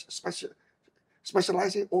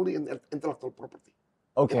specializing only in intellectual property.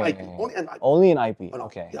 Okay. In IP, only in IP. Only in IP. Oh, no.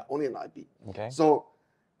 Okay. Yeah, only in IP. Okay. So,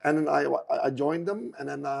 and then I joined them, and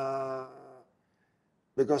then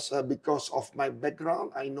because of my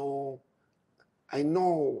background, I know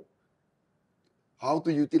how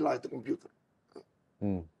to utilize the computer.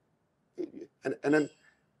 And then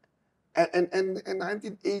in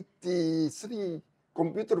 1983,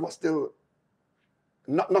 computer was still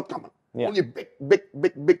not common. Yeah. Only big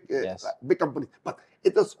company. But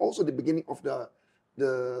it was also the beginning of the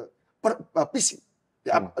PC,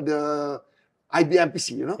 the IBM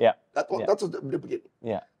PC. You know. Yeah. That was the beginning.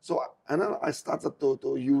 Yeah. So and then I started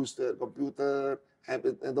to use the computer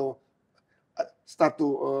and start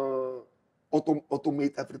to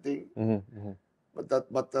automate everything. But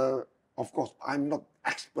of course, I'm not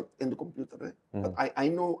expert in the computer. But I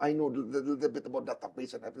know a little bit about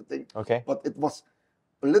database and everything. Okay. But it was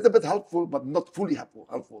a little bit helpful, but not fully helpful.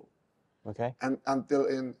 Okay. And until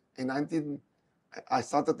I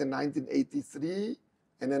started in 1983,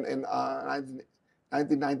 and then in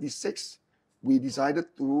 1996, we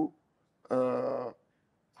decided to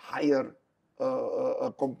hire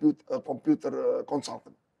a computer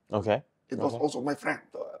consultant. Okay. It was also my friend.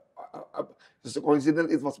 It's a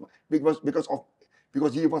coincidence. It was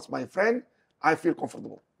because he was my friend. I feel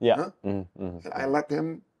comfortable. Yeah. And I let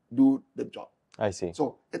him do the job. I see.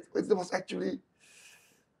 So it was actually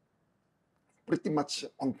pretty much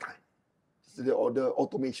on time. The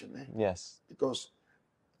automation. Yes. Because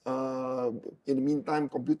in the meantime,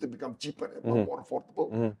 computer become cheaper and more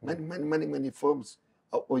affordable. Many firms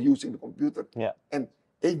are using the computer. Yeah. And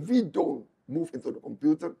if we don't move into the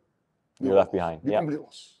computer, you're left behind. We completely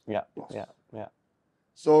lost. Yeah. Lost. Yeah.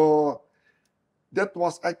 So that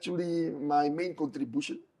was actually my main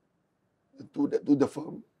contribution to the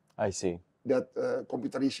firm. I see. That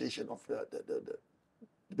computerization of the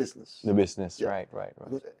business. The business, Yeah. right.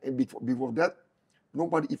 Because before that,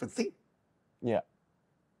 nobody even think. Yeah.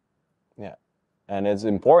 And it's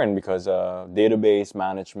important because database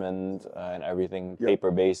management and everything,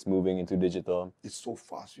 paper-based, moving into digital. It's so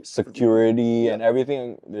fast. Security and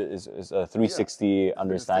everything is a 360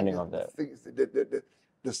 understanding of that.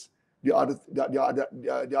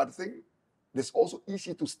 The other thing, it's also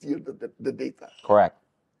easy to steal the data. Correct.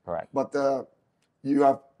 But you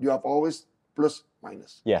have always plus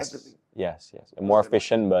minus. Yes. Everything. Yes. More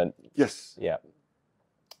efficient, but yes. Yeah.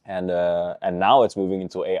 And now it's moving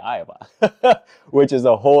into AI, which is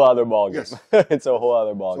a whole other ballgame. Yes. It's a whole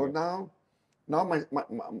other ballgame. So now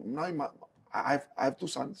I have two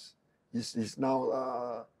sons. He's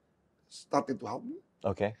now starting to help me.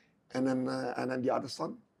 Okay. And then the other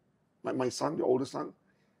son, my son, the older son,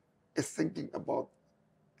 is thinking about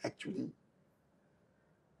actually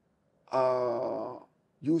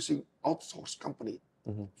using outsourced company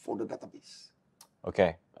for the database.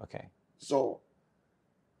 Okay. So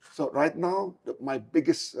right now, my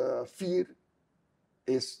biggest fear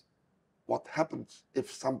is what happens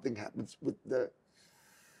if something happens with the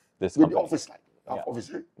office line,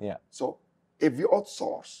 office. Yeah. So if you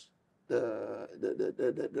outsource the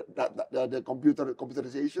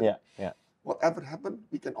computerization, whatever happened,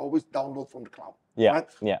 we can always download from the cloud. Yeah. Right?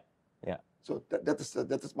 Yeah. So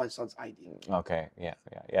that is my son's idea. Okay. Yeah.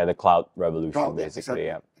 The cloud revolution,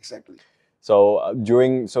 basically. Exactly. So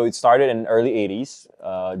so it started in early 80s,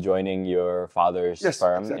 joining your father's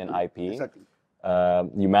firm in IP. Exactly.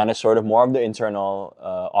 You manage sort of more of the internal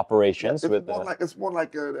operations. It's more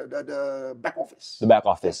like the back office. The back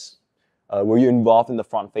office. Yes. Were you involved in the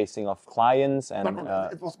front facing of clients? And no,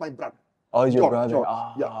 it was my brother. Oh, your brother.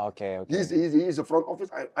 George. Okay. He's the front office.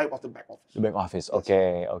 I was the back office. The back office.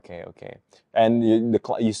 Yes. Okay. And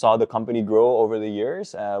you saw the company grow over the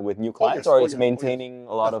years with new clients, or it's maintaining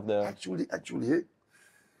a lot of the. Actually,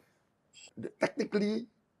 technically,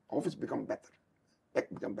 office become better.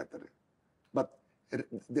 But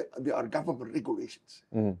there are government regulations.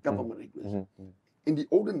 In the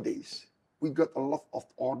olden days, we got a lot of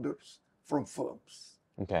orders from firms.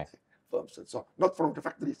 Okay. Firms. So not from the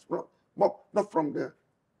factories, not from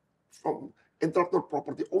intellectual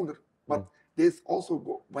property owner, but they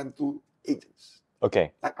also went to agents.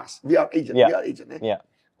 Okay. Like us, we are agent. Yeah. We are agent. Yeah.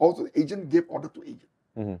 Also, the agent gave order to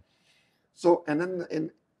agent. So and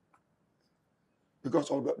then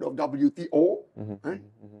because of the WTO,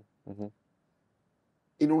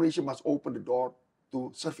 Indonesia must open the door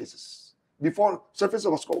to services. Before, services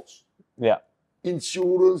was closed. Yeah.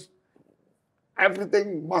 Insurance,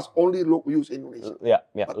 everything must only use Indonesia. Yeah.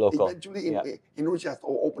 But Local. eventually, Indonesia has to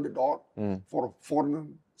open the door for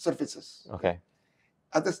foreign services. Okay.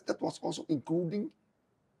 And that was also including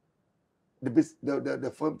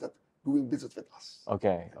the firms that doing business with us.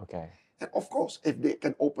 Okay. And of course, if they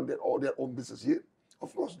can open their own business here,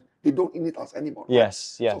 of course, they don't need us anymore.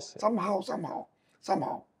 Yes. So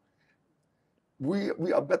somehow,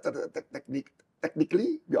 we are better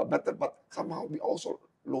technically, we are better, but somehow we also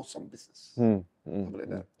lost some business. Something like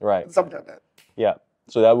that. Right. Something like that. Yeah.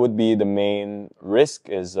 So that would be the main risk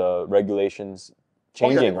is regulations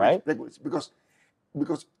changing, right? Regulations,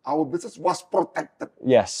 because our business was protected.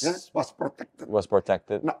 Yes. Was protected. Was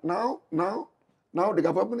protected. Now the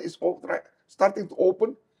government is starting to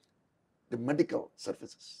open the medical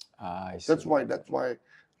services. I see. That's why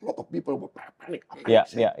a lot of people were panic. Yeah.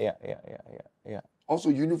 Also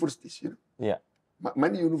universities, Yeah.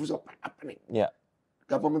 Many universities are panic. Yeah.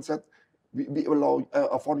 Government said we allow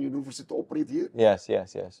a foreign university to operate here. Yes.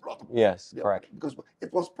 Correct. Because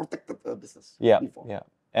it was protected business. Yeah. Before. Yeah.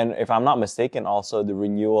 And if I'm not mistaken, also the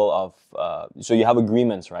renewal of so you have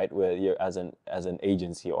agreements, right, with your as an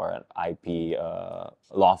agency or an IP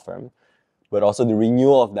law firm, but also the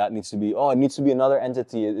renewal of that needs to be it needs to be another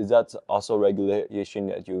entity. Is that also regulation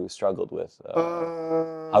that you struggled with?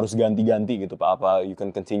 Harus ganti-ganti gitu Pak? Apa you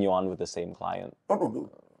can continue on with the same client? No,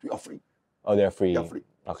 we are free. Oh, they're free. They are free.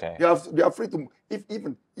 Okay. They are free to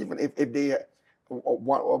even if they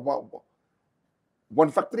one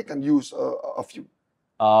factory can use a few.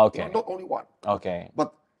 Okay. Not only one. Okay.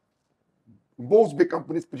 But most big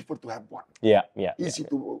companies prefer to have one. Yeah. Easy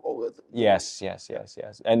to. Yes.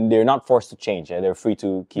 And they're not forced to change. They're free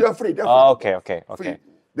to keep. They're free. Okay. Free.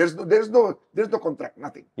 There's no contract.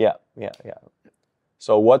 Nothing. Yeah.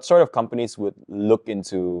 So, what sort of companies would look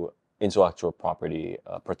into intellectual property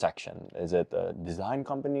protection? Is it design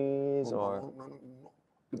companies or? No.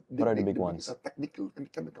 What are the big ones? Technical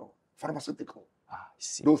and chemical, pharmaceutical. I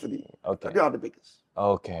see. Those are they are the biggest.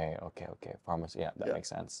 Okay. Pharmacy. Yeah, that makes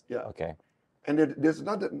sense. Yeah. Okay. And there's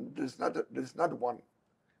another one.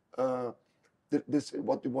 This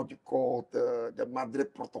what you call the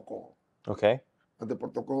Madrid Protocol. Okay. The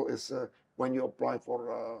protocol is when you apply for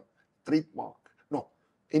a trademark. No,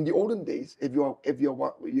 in the olden days, if you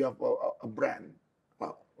have a brand,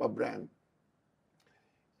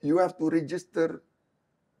 you have to register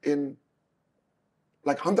in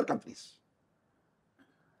like 100 countries.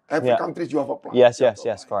 Every country you have applied.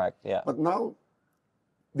 Yes, correct. Yeah. But now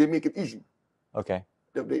they make it easy. Okay.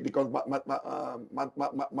 They call it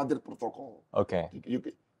Madrid Protocol. Okay.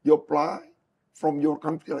 You apply from your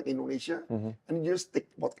country, like Indonesia, and you just take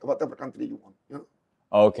whatever country you want.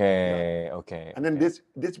 Okay. And then this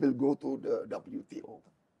will go to the WTO.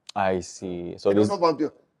 I see. So this about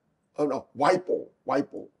the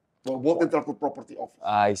WIPO, World Intellectual Property Office.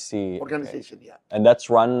 I see. Organization, okay. And that's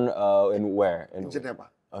run in where? In Geneva.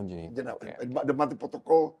 Oh, Geneva. Okay. The Madrid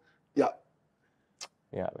Protocol,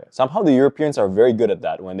 Yeah. Somehow the Europeans are very good at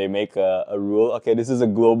that when they make a rule. Okay, this is a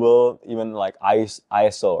global, even like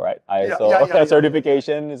ISO, right? ISO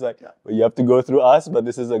certification is like, Yeah. well, you have to go through us, but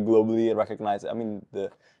this is a globally recognized. I mean,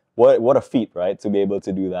 what a feat, right? To be able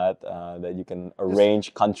to do that, that you can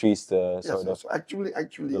arrange countries to sort of So actually,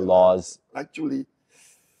 the laws. actually,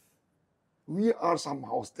 we are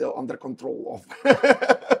somehow still under control of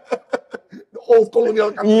the old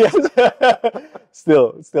colonial countries.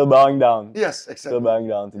 Yes. still bowing down. Yes, exactly. Still bowing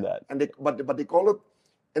down to that. And but they call it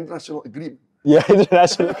international agreement. Yeah,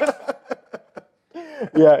 international.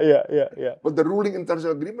 Yeah. But the ruling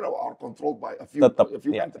international agreement are controlled by a few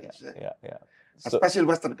countries. Yeah. So, especially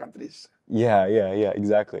Western countries. Yeah,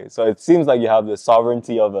 exactly. So it seems like you have the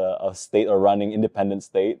sovereignty of a state, a running independent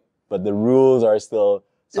state, but the rules are still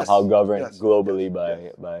somehow governed globally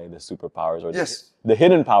by the superpowers or the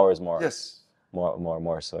hidden powers more. Yes.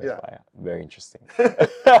 More so. Yeah. Very interesting.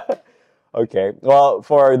 Okay. Well,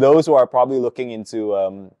 for those who are probably looking into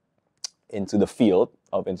the field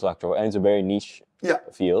of intellectual, and it's a very niche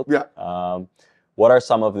field. Yeah. What are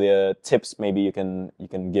some of the tips maybe you can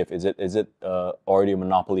give? Is it already a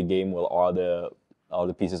monopoly game where all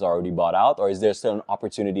the pieces are already bought out, or is there still an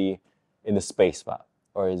opportunity in the space,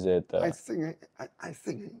 or is it? I think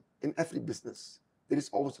in every business there is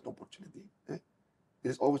always an opportunity. There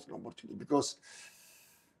is always an opportunity because,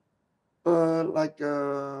 like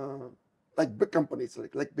big companies,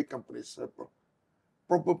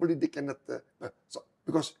 probably they cannot.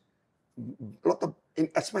 Because a lot of,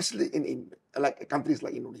 especially in like countries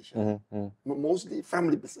like Indonesia, mostly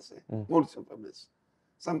family business. Mostly families.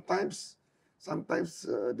 Sometimes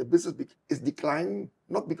the business is declining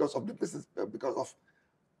not because of the business, but because of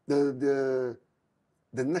the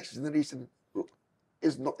next generation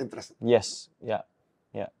is not interested. Yes. Yeah.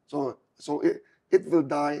 So it will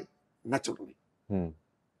die naturally.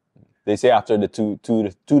 They say after the two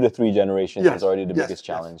to three generations is already the biggest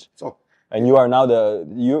challenge. So. And you are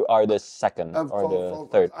the second or the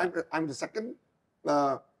third. I'm the second.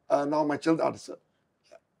 Now my children are the third.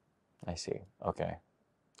 I see. Okay.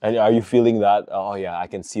 And are you feeling that? Oh yeah, I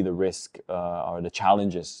can see the risk or the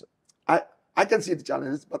challenges. I can see the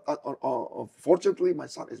challenges, but fortunately, my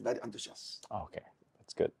son is very enthusiastic. Okay,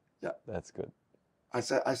 that's good. Yeah, that's good. I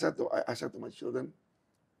said to my children,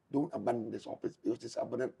 don't abandon this office because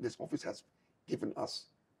this office has given us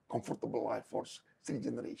comfortable life for 3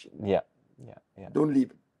 generations. Yeah. Don't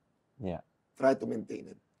leave it. Yeah. Try to maintain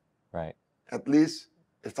it. Right. At least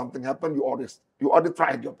if something happens, you already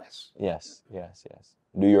tried your best. Yes.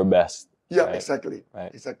 Do your best. Yeah, right? Exactly.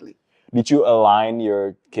 Right. Exactly. Did you align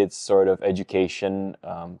your kids' sort of education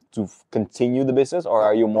to continue the business, or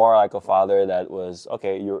are you more like a father that was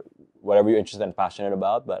whatever you're interested and passionate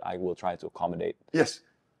about, but I will try to accommodate? Yes,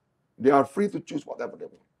 they are free to choose whatever they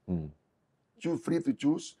want. Free to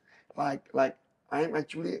choose. Like I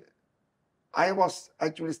actually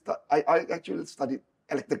studied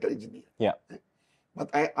electrical engineering. Yeah. But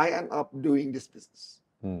I end up doing this business.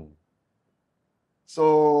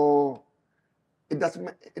 So it doesn't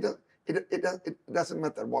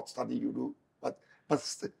matter what study you do, but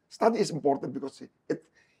study is important because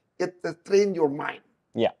it trains your mind.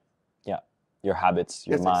 Yeah. Your habits,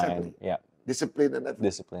 your mind. Exactly. Yeah. Discipline and everything.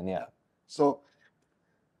 Discipline. Yeah. So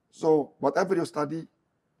whatever you study,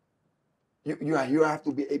 you have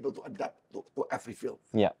to be able to adapt to every field.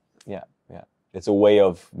 Yeah. It's a way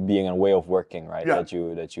of being and a way of working, right? Yeah. That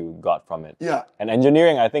you got from it. Yeah. And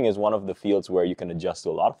engineering, I think, is one of the fields where you can adjust to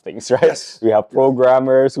a lot of things, right? Yes. We have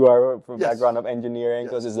programmers who are from background of engineering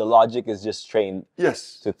because the logic is just trained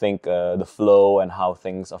to think the flow and how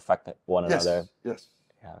things affect one another. Yes.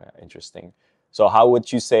 Yeah, interesting. So how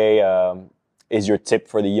would you say is your tip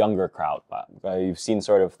for the younger crowd? You've seen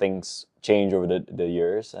sort of things change over the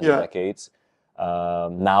years and the decades.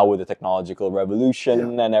 Now with the technological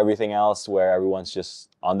revolution and everything else where everyone's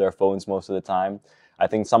just on their phones most of the time, I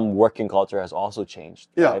think some working culture has also changed.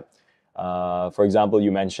 Right? For example,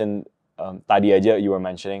 you mentioned, tadi aja you were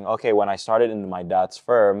mentioning, okay, when I started in my dad's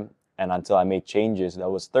firm and until I made changes, that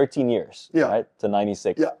was 13 years, right? To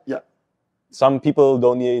 96. Yeah. Some people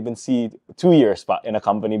don't even see 2 years in a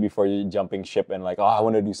company before jumping ship and like, oh, I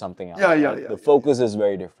want to do something else. The focus is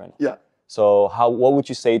very different. Yeah. So what would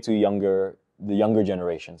you say to the younger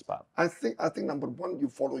generations, Bob? I think number one, you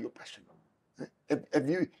follow your passion.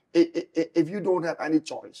 If you don't have any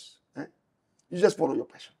choice, you just follow your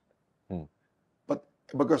passion. But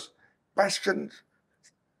because passion,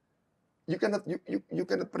 you cannot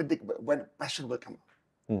predict when passion will come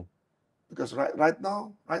out. Because right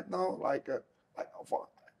now, like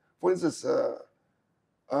for instance,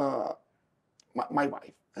 my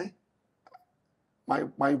wife,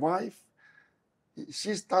 my wife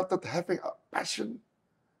she started having a passion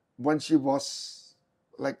when she was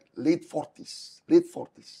like late 40s.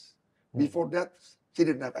 Before that, she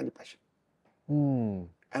didn't have any passion. Mm.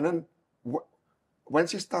 And then when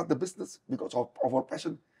she started the business, because of her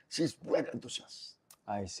passion, she's very enthusiastic.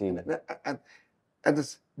 I see. And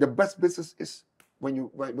the best business is when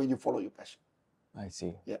you follow your passion. I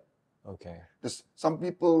see. Yeah. Okay. There's some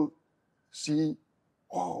people see,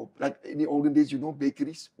 like in the olden days,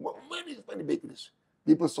 bakeries. Many bakeries.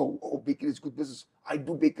 People saw, bakery is good business. I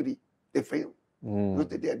do bakery. They fail because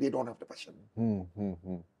they don't have the passion.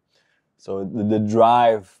 So the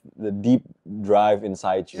drive, the deep drive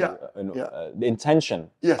inside you, the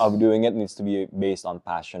intention Yes. of doing it needs to be based on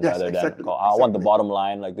passion Yes, rather exactly, than I want the exactly. bottom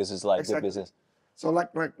line. Like this is like good Exactly. business. So like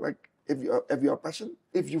if you are passionate,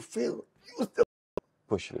 if you fail, you still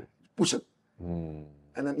Push it. push it, and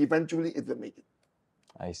then eventually it will make it.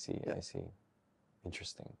 I see. Yeah. I see.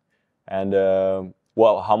 Interesting. And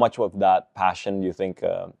well, how much of that passion do you think?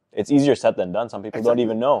 It's easier said than done. Some people don't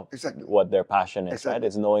even know what their passion is. Right?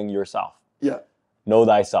 It's knowing yourself. Yeah. Know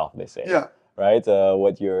thyself, they say. Yeah. Right.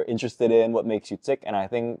 What you're interested in, what makes you tick, and I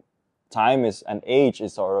think time and age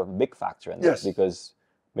is sort of a big factor in that. Yes. Because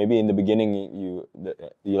maybe in the beginning you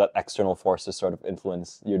let external forces sort of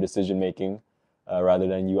influence your decision making. Rather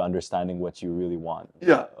than you understanding what you really want.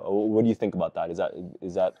 Yeah. What do you think about that?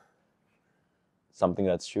 Is that something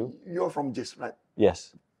that's true? You're from GIS, right?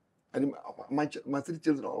 Yes. And my 3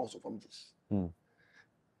 children are also from GIS.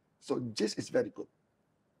 So GIS is very good.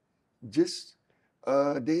 GIS,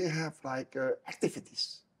 they have like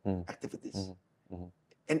activities. And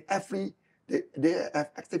they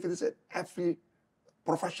have activities in every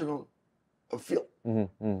professional field.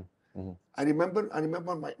 I remember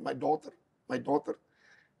my daughter.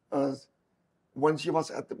 When she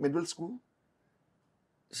was at the middle school,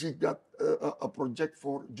 she got a project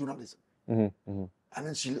for journalism. And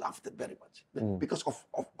then she loved it very much because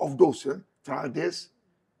of those. Try this,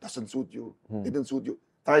 doesn't suit you, didn't suit you.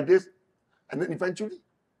 Try this, and then eventually,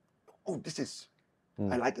 this is,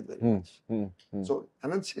 I like it very much. So,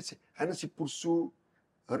 and then she pursue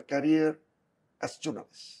her career as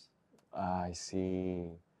journalist. I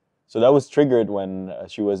see. So that was triggered when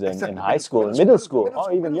she was in high school, in middle school,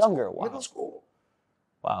 even younger. Wow. Middle school.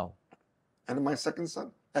 Wow. And my second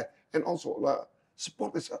son, and also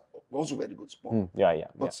sport is also very good sport.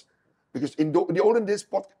 But because in the olden days,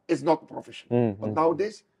 sport is not a profession, but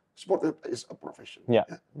nowadays, sport is a profession.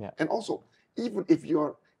 And also, even if you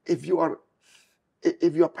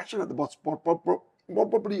are passionate about sport,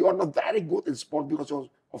 probably you are not very good in sport because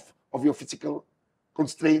of your physical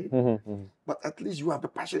constraint, but at least you have the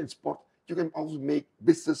passion in sport. You can also make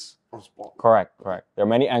business from sport. Correct. There are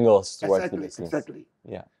many angles towards the business. Exactly.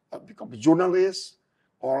 Yeah. Become a journalist,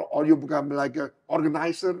 or you become like an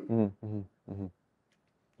organizer.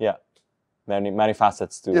 Yeah. Many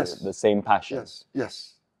facets to the same passion.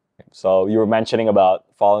 Yes. So you were mentioning about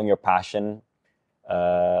following your passion.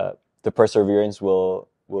 The perseverance will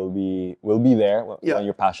be there when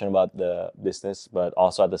you're passionate about the business, but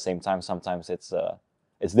also at the same time, sometimes it's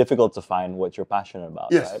difficult to find what you're passionate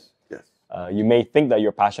about. Right? Yes. You may think that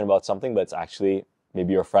you're passionate about something, but it's actually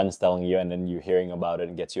maybe your friends telling you, and then you're hearing about it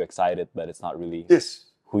and gets you excited, but it's not really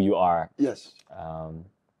who you are. Yes.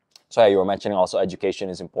 So you were mentioning also education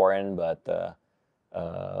is important, but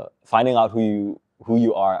finding out who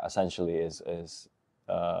you are essentially is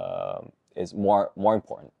more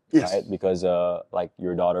important. Yes. Right? Because like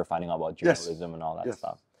your daughter finding out about journalism and all that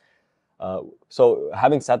stuff. So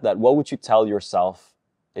having said that, what would you tell yourself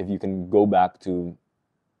if you can go back to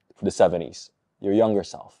the 70s, your younger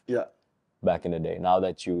self? Yeah. Back in the day, now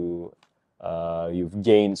that you've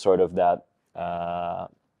gained sort of that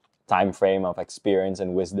time frame of experience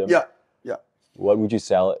and wisdom. Yeah. What would you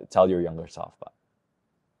tell your younger self about?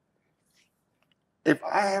 If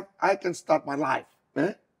I can start my life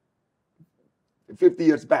 50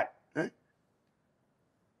 years back,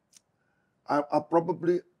 I'll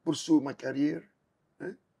probably pursue my career.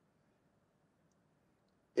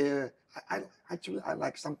 I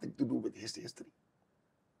like something to do with history.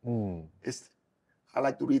 I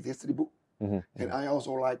like to read history book, and I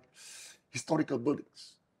also like historical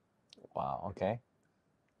buildings. Wow. Okay.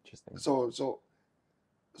 Interesting.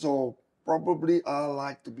 So probably I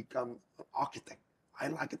like to become an architect. I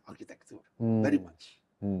like architecture very much.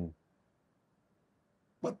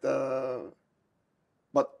 But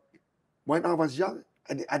when I was young,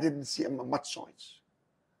 I didn't see much choice.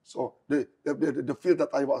 So the field that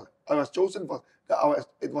I was chosen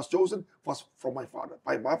was from my father.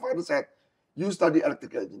 My father said, "You study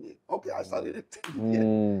electrical engineering." Okay, I studied electrical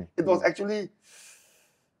engineering. It was actually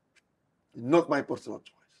not my personal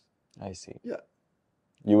choice. I see. Yeah.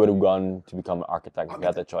 You would have gone to become an architect if you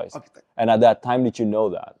had the choice. Architect. And at that time, did you know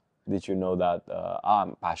that? Did you know that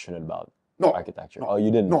I'm passionate about architecture? No, Oh,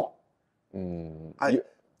 you didn't? No. Mm.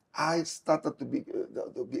 I started to be,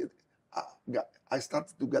 I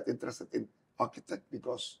started to get interested in architect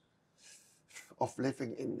because of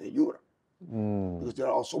living in Europe. Because there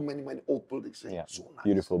are so many old buildings. Yeah, so nice.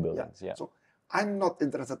 Beautiful buildings. Yeah. So I'm not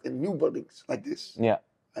interested in new buildings like this. Yeah.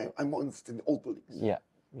 I'm more interested in old buildings. Yeah.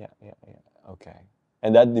 Okay.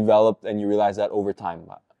 And that developed, and you realized that over time,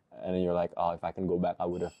 and then you're like, oh, if I can go back, I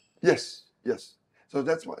would have. Yes. So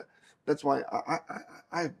that's why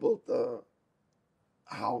I built a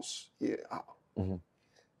house here.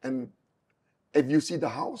 And if you see the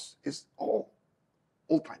house, it's all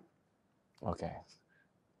old time. Okay.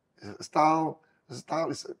 Style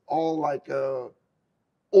is all like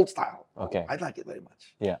old style. Okay. I like it very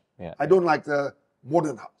much. Yeah. I don't like the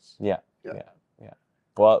modern house. Yeah.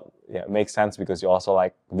 Well, yeah, it makes sense because you also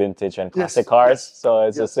like vintage and classic cars, so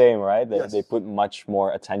it's the same, right? They put much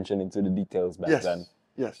more attention into the details back then.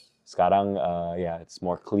 Yes. Sekarang, it's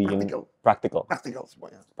more clean, practical,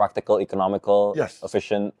 economical,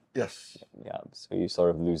 efficient. Yes. Yeah, so you sort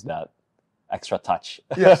of lose that extra touch.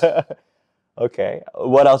 Yes. Okay.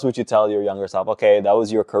 What else would you tell your younger self? Okay, that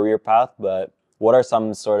was your career path, but what are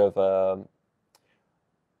some sort of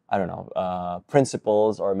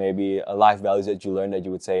principles or maybe life values that you learned that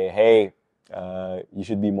you would say, hey, you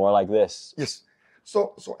should be more like this? Yes.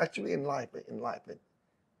 So actually in life,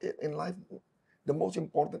 the most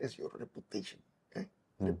important is your reputation. Okay?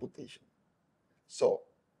 Reputation. So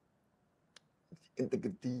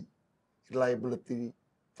integrity, reliability,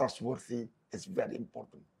 trustworthy is very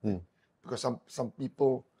important. Because some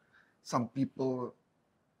people,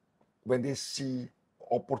 when they see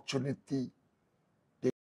opportunity,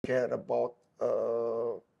 care about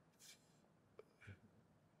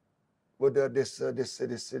whether they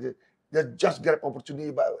just get opportunity,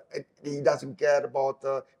 but he doesn't care about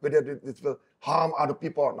whether this will harm other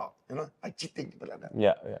people or not. Like cheating, like that.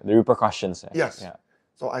 Yeah, the repercussions. Yes. Yeah.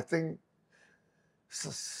 So I think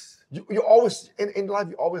you always in life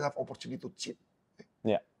you always have opportunity to cheat.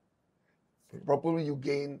 Yeah. Probably you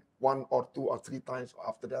gain 1 or 2 or 3 times.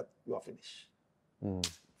 After that, you are finished.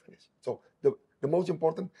 Finished. So the most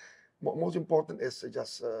important is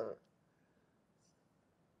just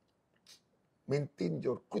maintain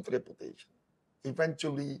your good reputation.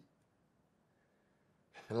 Eventually,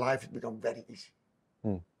 life become very easy.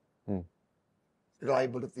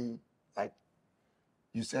 Reliability, like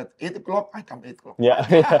you said, 8 o'clock, I come 8 o'clock. Yeah.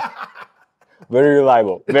 Very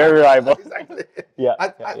reliable. Very reliable. Exactly. Yeah.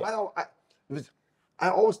 I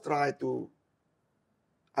always try to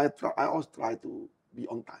be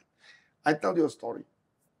on time. I tell you a story.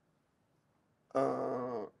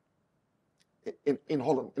 In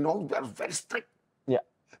Holland we are very strict. Yeah.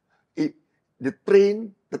 The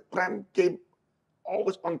tram came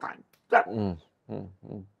always on time.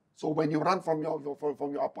 So when you run from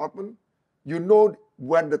your apartment, you know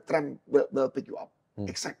when the tram will pick you up.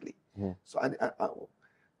 Exactly. So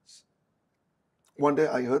one day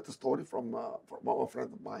I heard the story from a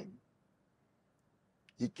friend of mine.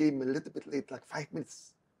 He came a little bit late, like 5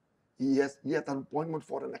 minutes. He had an appointment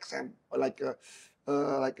for an exam, like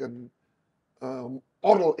an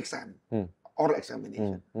oral exam, oral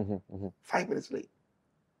examination. 5 minutes late.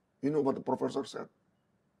 You know what the professor said?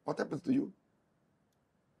 What happens to you?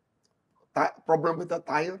 Problem with the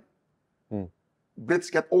tire?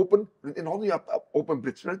 Bridge get open. In Holland you have open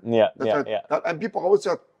bridge, right? Yeah. And people always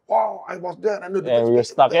said, "Wow, I was there and we were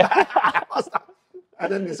stuck." Yeah.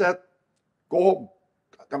 And then he said, "Go home,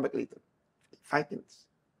 come back later. 5 minutes,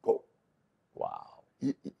 go." Wow.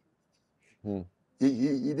 He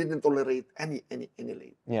didn't tolerate any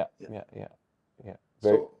late. Yeah.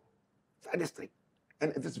 So very strict,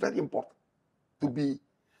 and it is very important to be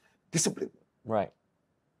disciplined. Right.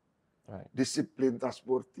 Discipline,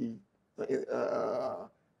 trustworthy,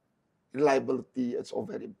 reliability. It's all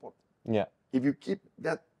very important. Yeah. If you keep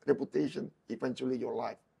that reputation, eventually your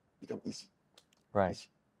life become easy. Right.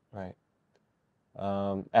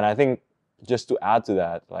 And I think just to add to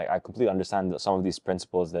that, like I completely understand that some of these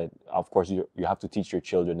principles that, of course, you have to teach your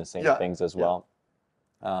children the same things as well.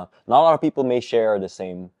 Not a lot of people may share the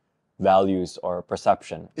same values or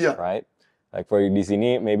perception, right? Like for di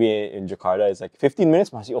sini, maybe in Jakarta, it's like 15 minutes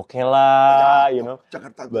masih okay lah, you know.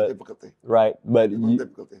 Jakarta difficult. Right, but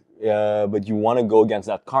you want to go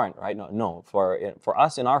against that current, right? No. For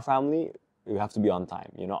us in our family, you have to be on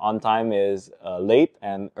time. You know, on time is late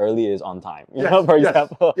and early is on time. You know, for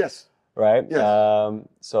example. Yes. Right. Yes.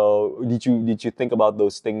 So did you think about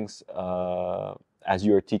those things as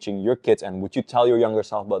you're teaching your kids, and would you tell your younger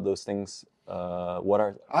self about those things? What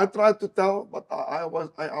are... I try to tell, but I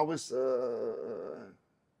always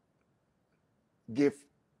give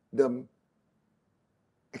them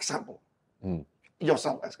example.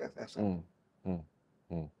 Yourself as example.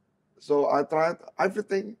 So I tried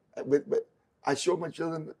everything with I show my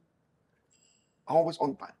children always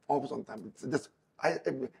on time, always on time. It's just I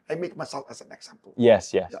make myself as an example.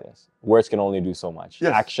 Yes. Words can only do so much.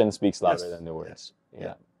 Yes. Action speaks louder than the words.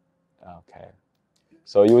 Yeah. Okay.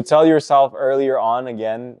 So you would tell yourself earlier on,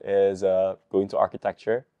 again, is going to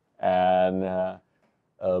architecture and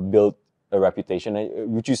build a reputation.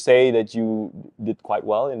 Would you say that you did quite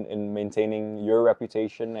well in maintaining your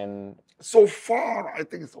reputation? And so far, I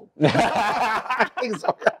think so. I think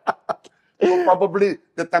so. So probably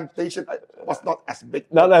the temptation was not as big.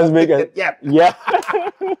 Not as big as yet. Yeah.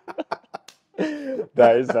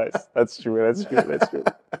 Nice. That's true.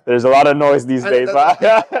 There's a lot of noise these days.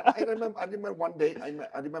 I remember one day.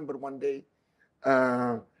 I remember one day,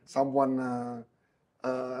 someone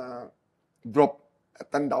dropped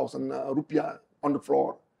 10,000 rupiah on the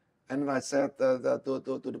floor, and I said to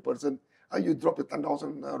the person, "Oh, you dropped the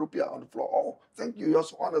 10,000 rupiah on the floor. Oh, thank you. You're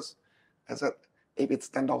so honest." I said, "If it's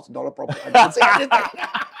 $10,000, probably I don't say anything."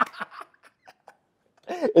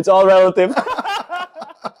 It's all relative.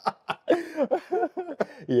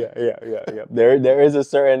 Yeah. There is a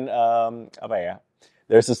certain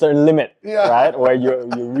there's a certain limit, right? Where you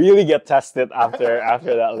really get tested after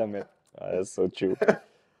that limit. That's so true.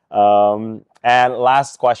 And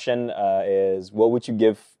last question is, what would you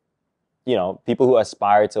give, people who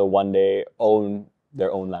aspire to one day own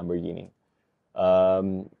their own Lamborghini?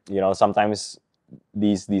 Sometimes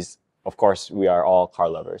these, of course, we are all car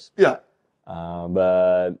lovers. Yeah.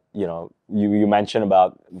 But you mentioned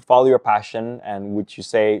about follow your passion, and would you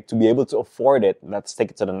say to be able to afford it, let's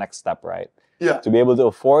take it to the next step, right? Yeah. To be able to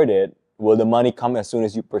afford it, will the money come as soon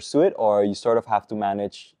as you pursue it, or you sort of have to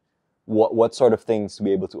manage what sort of things to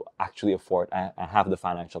be able to actually afford and have the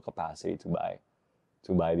financial capacity to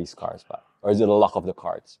buy these cars back? Or is it a luck of the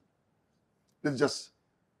cards? It's just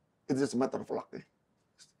a matter of luck.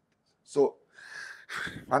 So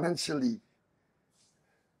financially,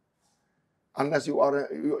 unless you are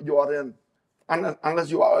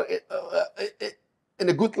in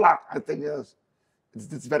a good luck, I think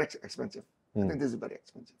it's very expensive. I think this is very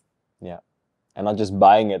expensive. Yeah, and not just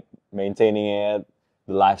buying it, maintaining it,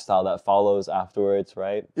 the lifestyle that follows afterwards,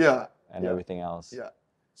 right? Yeah, and everything else. Yeah,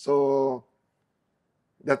 so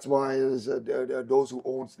that's why those who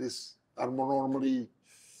owns this are more normally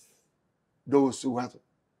those who have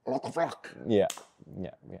a lot of luck. Yeah.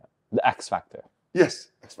 The X factor.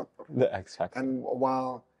 Yes, X factor. The X factor. And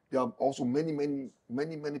while there are also many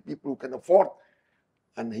people who can afford,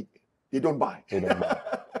 and they don't buy. They don't buy.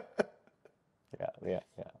 Yeah.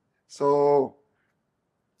 So,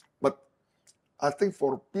 but I think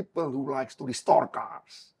for people who likes to restore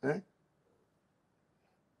cars,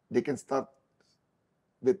 they can start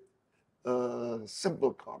with a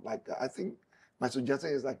simple car. Like I think my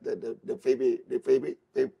suggestion is like the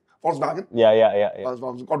Volkswagen. Yeah.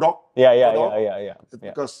 Volkswagen Kodok. Yeah.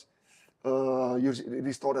 Because you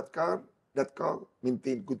restore that car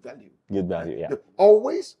maintain good value. Good value, yeah.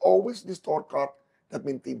 Always restore car that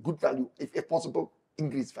maintain good value. If possible,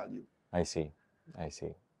 increase value. I see.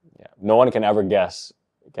 Yeah. No one can ever guess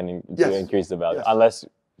to increase the value unless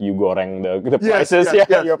you goreng the prices.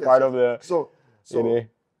 You're part of the. So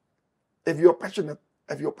if you're passionate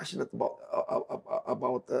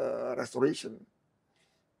about restoration,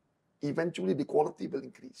 eventually the quality will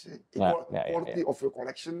increase. Quality of your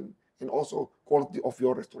collection and also quality of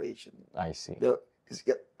your restoration. I see. It's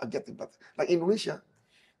getting better. Like Indonesia,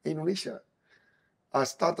 I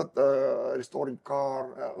started restoring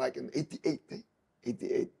car like in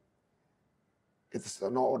 88. It's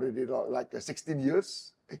now already like 16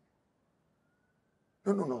 years.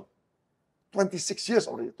 No. 26 years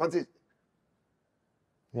already.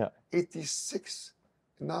 86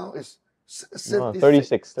 now is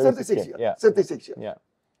 36 years. Yeah. 36 years. Yeah.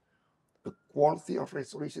 The quality of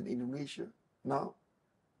restoration in Indonesia now,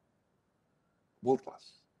 world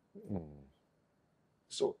class.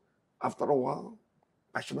 So after a while,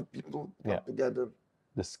 passionate people come together.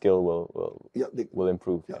 The skill will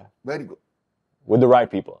improve. Yeah. Very good. With the right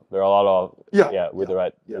people. There are a lot of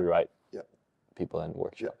the right people and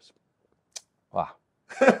workshops. Wow.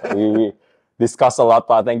 we discussed a lot,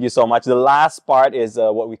 Pak. Thank you so much. The last part is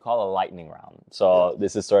what we call a lightning round. So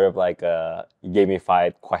this is sort of like a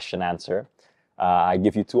gamified question answer. I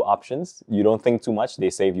give you two options. You don't think too much. They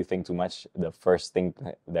say if you think too much, the first thing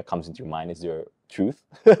that comes into your mind is your truth.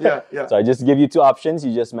 Yeah. So I just give you two options.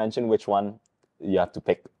 You just mention which one you have to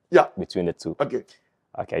pick Yeah. between the two. Okay.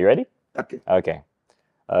 Okay, you ready? Okay. Okay.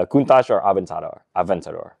 Countach or Aventador?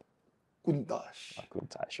 Aventador. Countach.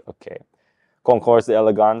 Countach. Okay. Concours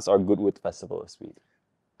d'Elegance or Goodwood Festival of Speed?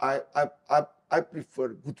 I prefer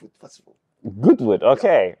Goodwood Festival. Goodwood.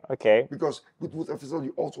 Okay. Okay. Because Goodwood Festival,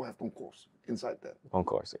 you also have concourse inside there.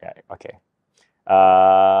 Concourse. Yeah. Okay.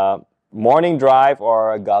 Morning drive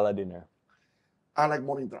or gala dinner? I like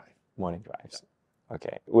morning drive. Morning drives.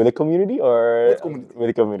 Okay. With the community or? With community. With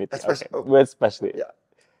the community. Especially. Okay. With especially. Yeah.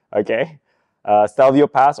 Okay. Stelvio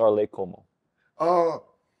Pass or Lake Como?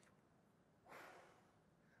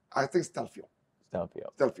 I think Stelvio.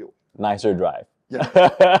 Stelvio. Nicer drive. Yeah.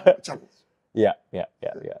 Challenge. Yeah.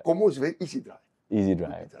 Como is very easy drive. Easy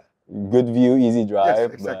drive. Good view, easy drive.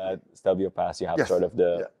 Yes, exactly. But Stelvio Pass, you have Yes. sort of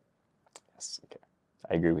the. Yeah. Yes. Okay.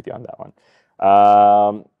 I agree with you on that one.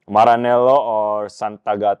 Maranello or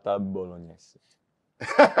Sant'Agata Bolognese?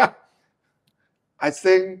 I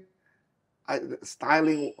think,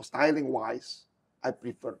 styling wise, I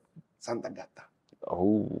prefer Sant'Agata.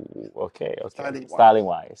 Oh, okay. Styling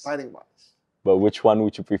wise. Styling wise. But which one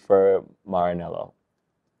would you prefer, Maranello?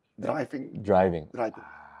 Driving.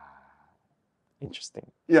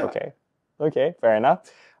 Interesting. Yeah. Okay, fair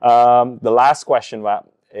enough. The last question,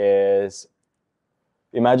 is,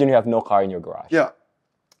 imagine you have no car in your garage. Yeah.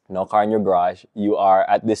 No car in your garage. You are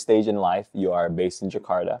at this stage in life, you are based in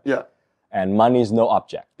Jakarta. Yeah. And money is no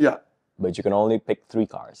object. Yeah. But you can only pick 3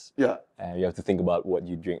 cars. Yeah. And you have to think about what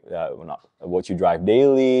you drink, what you drive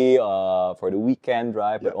daily, for the weekend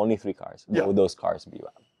drive, but only 3 cars. What would those cars be?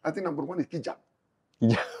 I think number 1 is Kijang.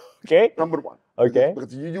 Okay. Number 1. Okay.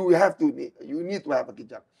 Because you need to have a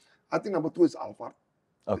Kijang. I think number 2 is Alphard.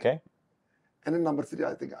 Okay. And then number 3,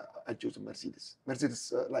 I think I choose a Mercedes.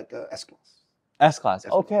 Mercedes like S-Class. S-Class.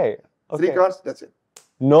 Okay. 3 cars, that's it.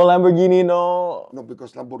 No Lamborghini, no. No,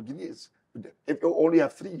 because Lamborghini is, if you only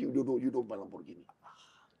have 3, you don't buy Lamborghini.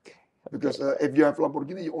 Okay. Because if you have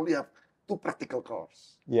Lamborghini, you only have 2 practical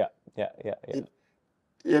cars. Yeah.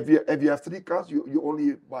 If you have 3 cars, you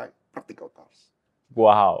only buy practical cars.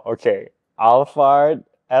 Wow. Okay. Alphard,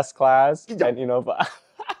 S-Class, Kijang. and Innova.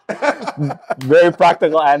 Very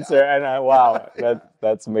practical answer, and wow,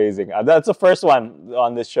 that's amazing. That's the first one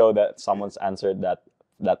on this show that someone's answered that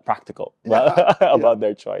about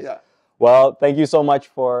their choice. Yeah. Well, thank you so much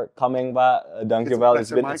for coming, Dankjewel.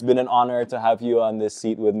 Pleasure, It's been an honor to have you on this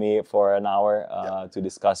seat with me for an hour to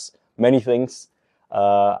discuss many things.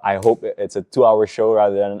 I hope it's a 2-hour show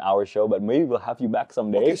rather than an hour show, but maybe we'll have you back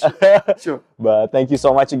someday. Okay, sure. But thank you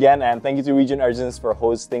so much again, and thank you to Regent Residences for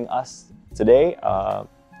hosting us today.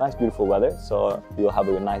 Nice, beautiful weather, so you'll have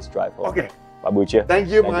a nice drive home. Okay. Pak Boetje. Thank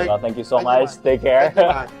you, Mike. Thank you so much. Take care. Thank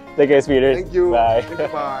you, Mike. Take care, speeders. Thank you. Bye. Thank you,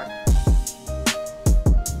 bye.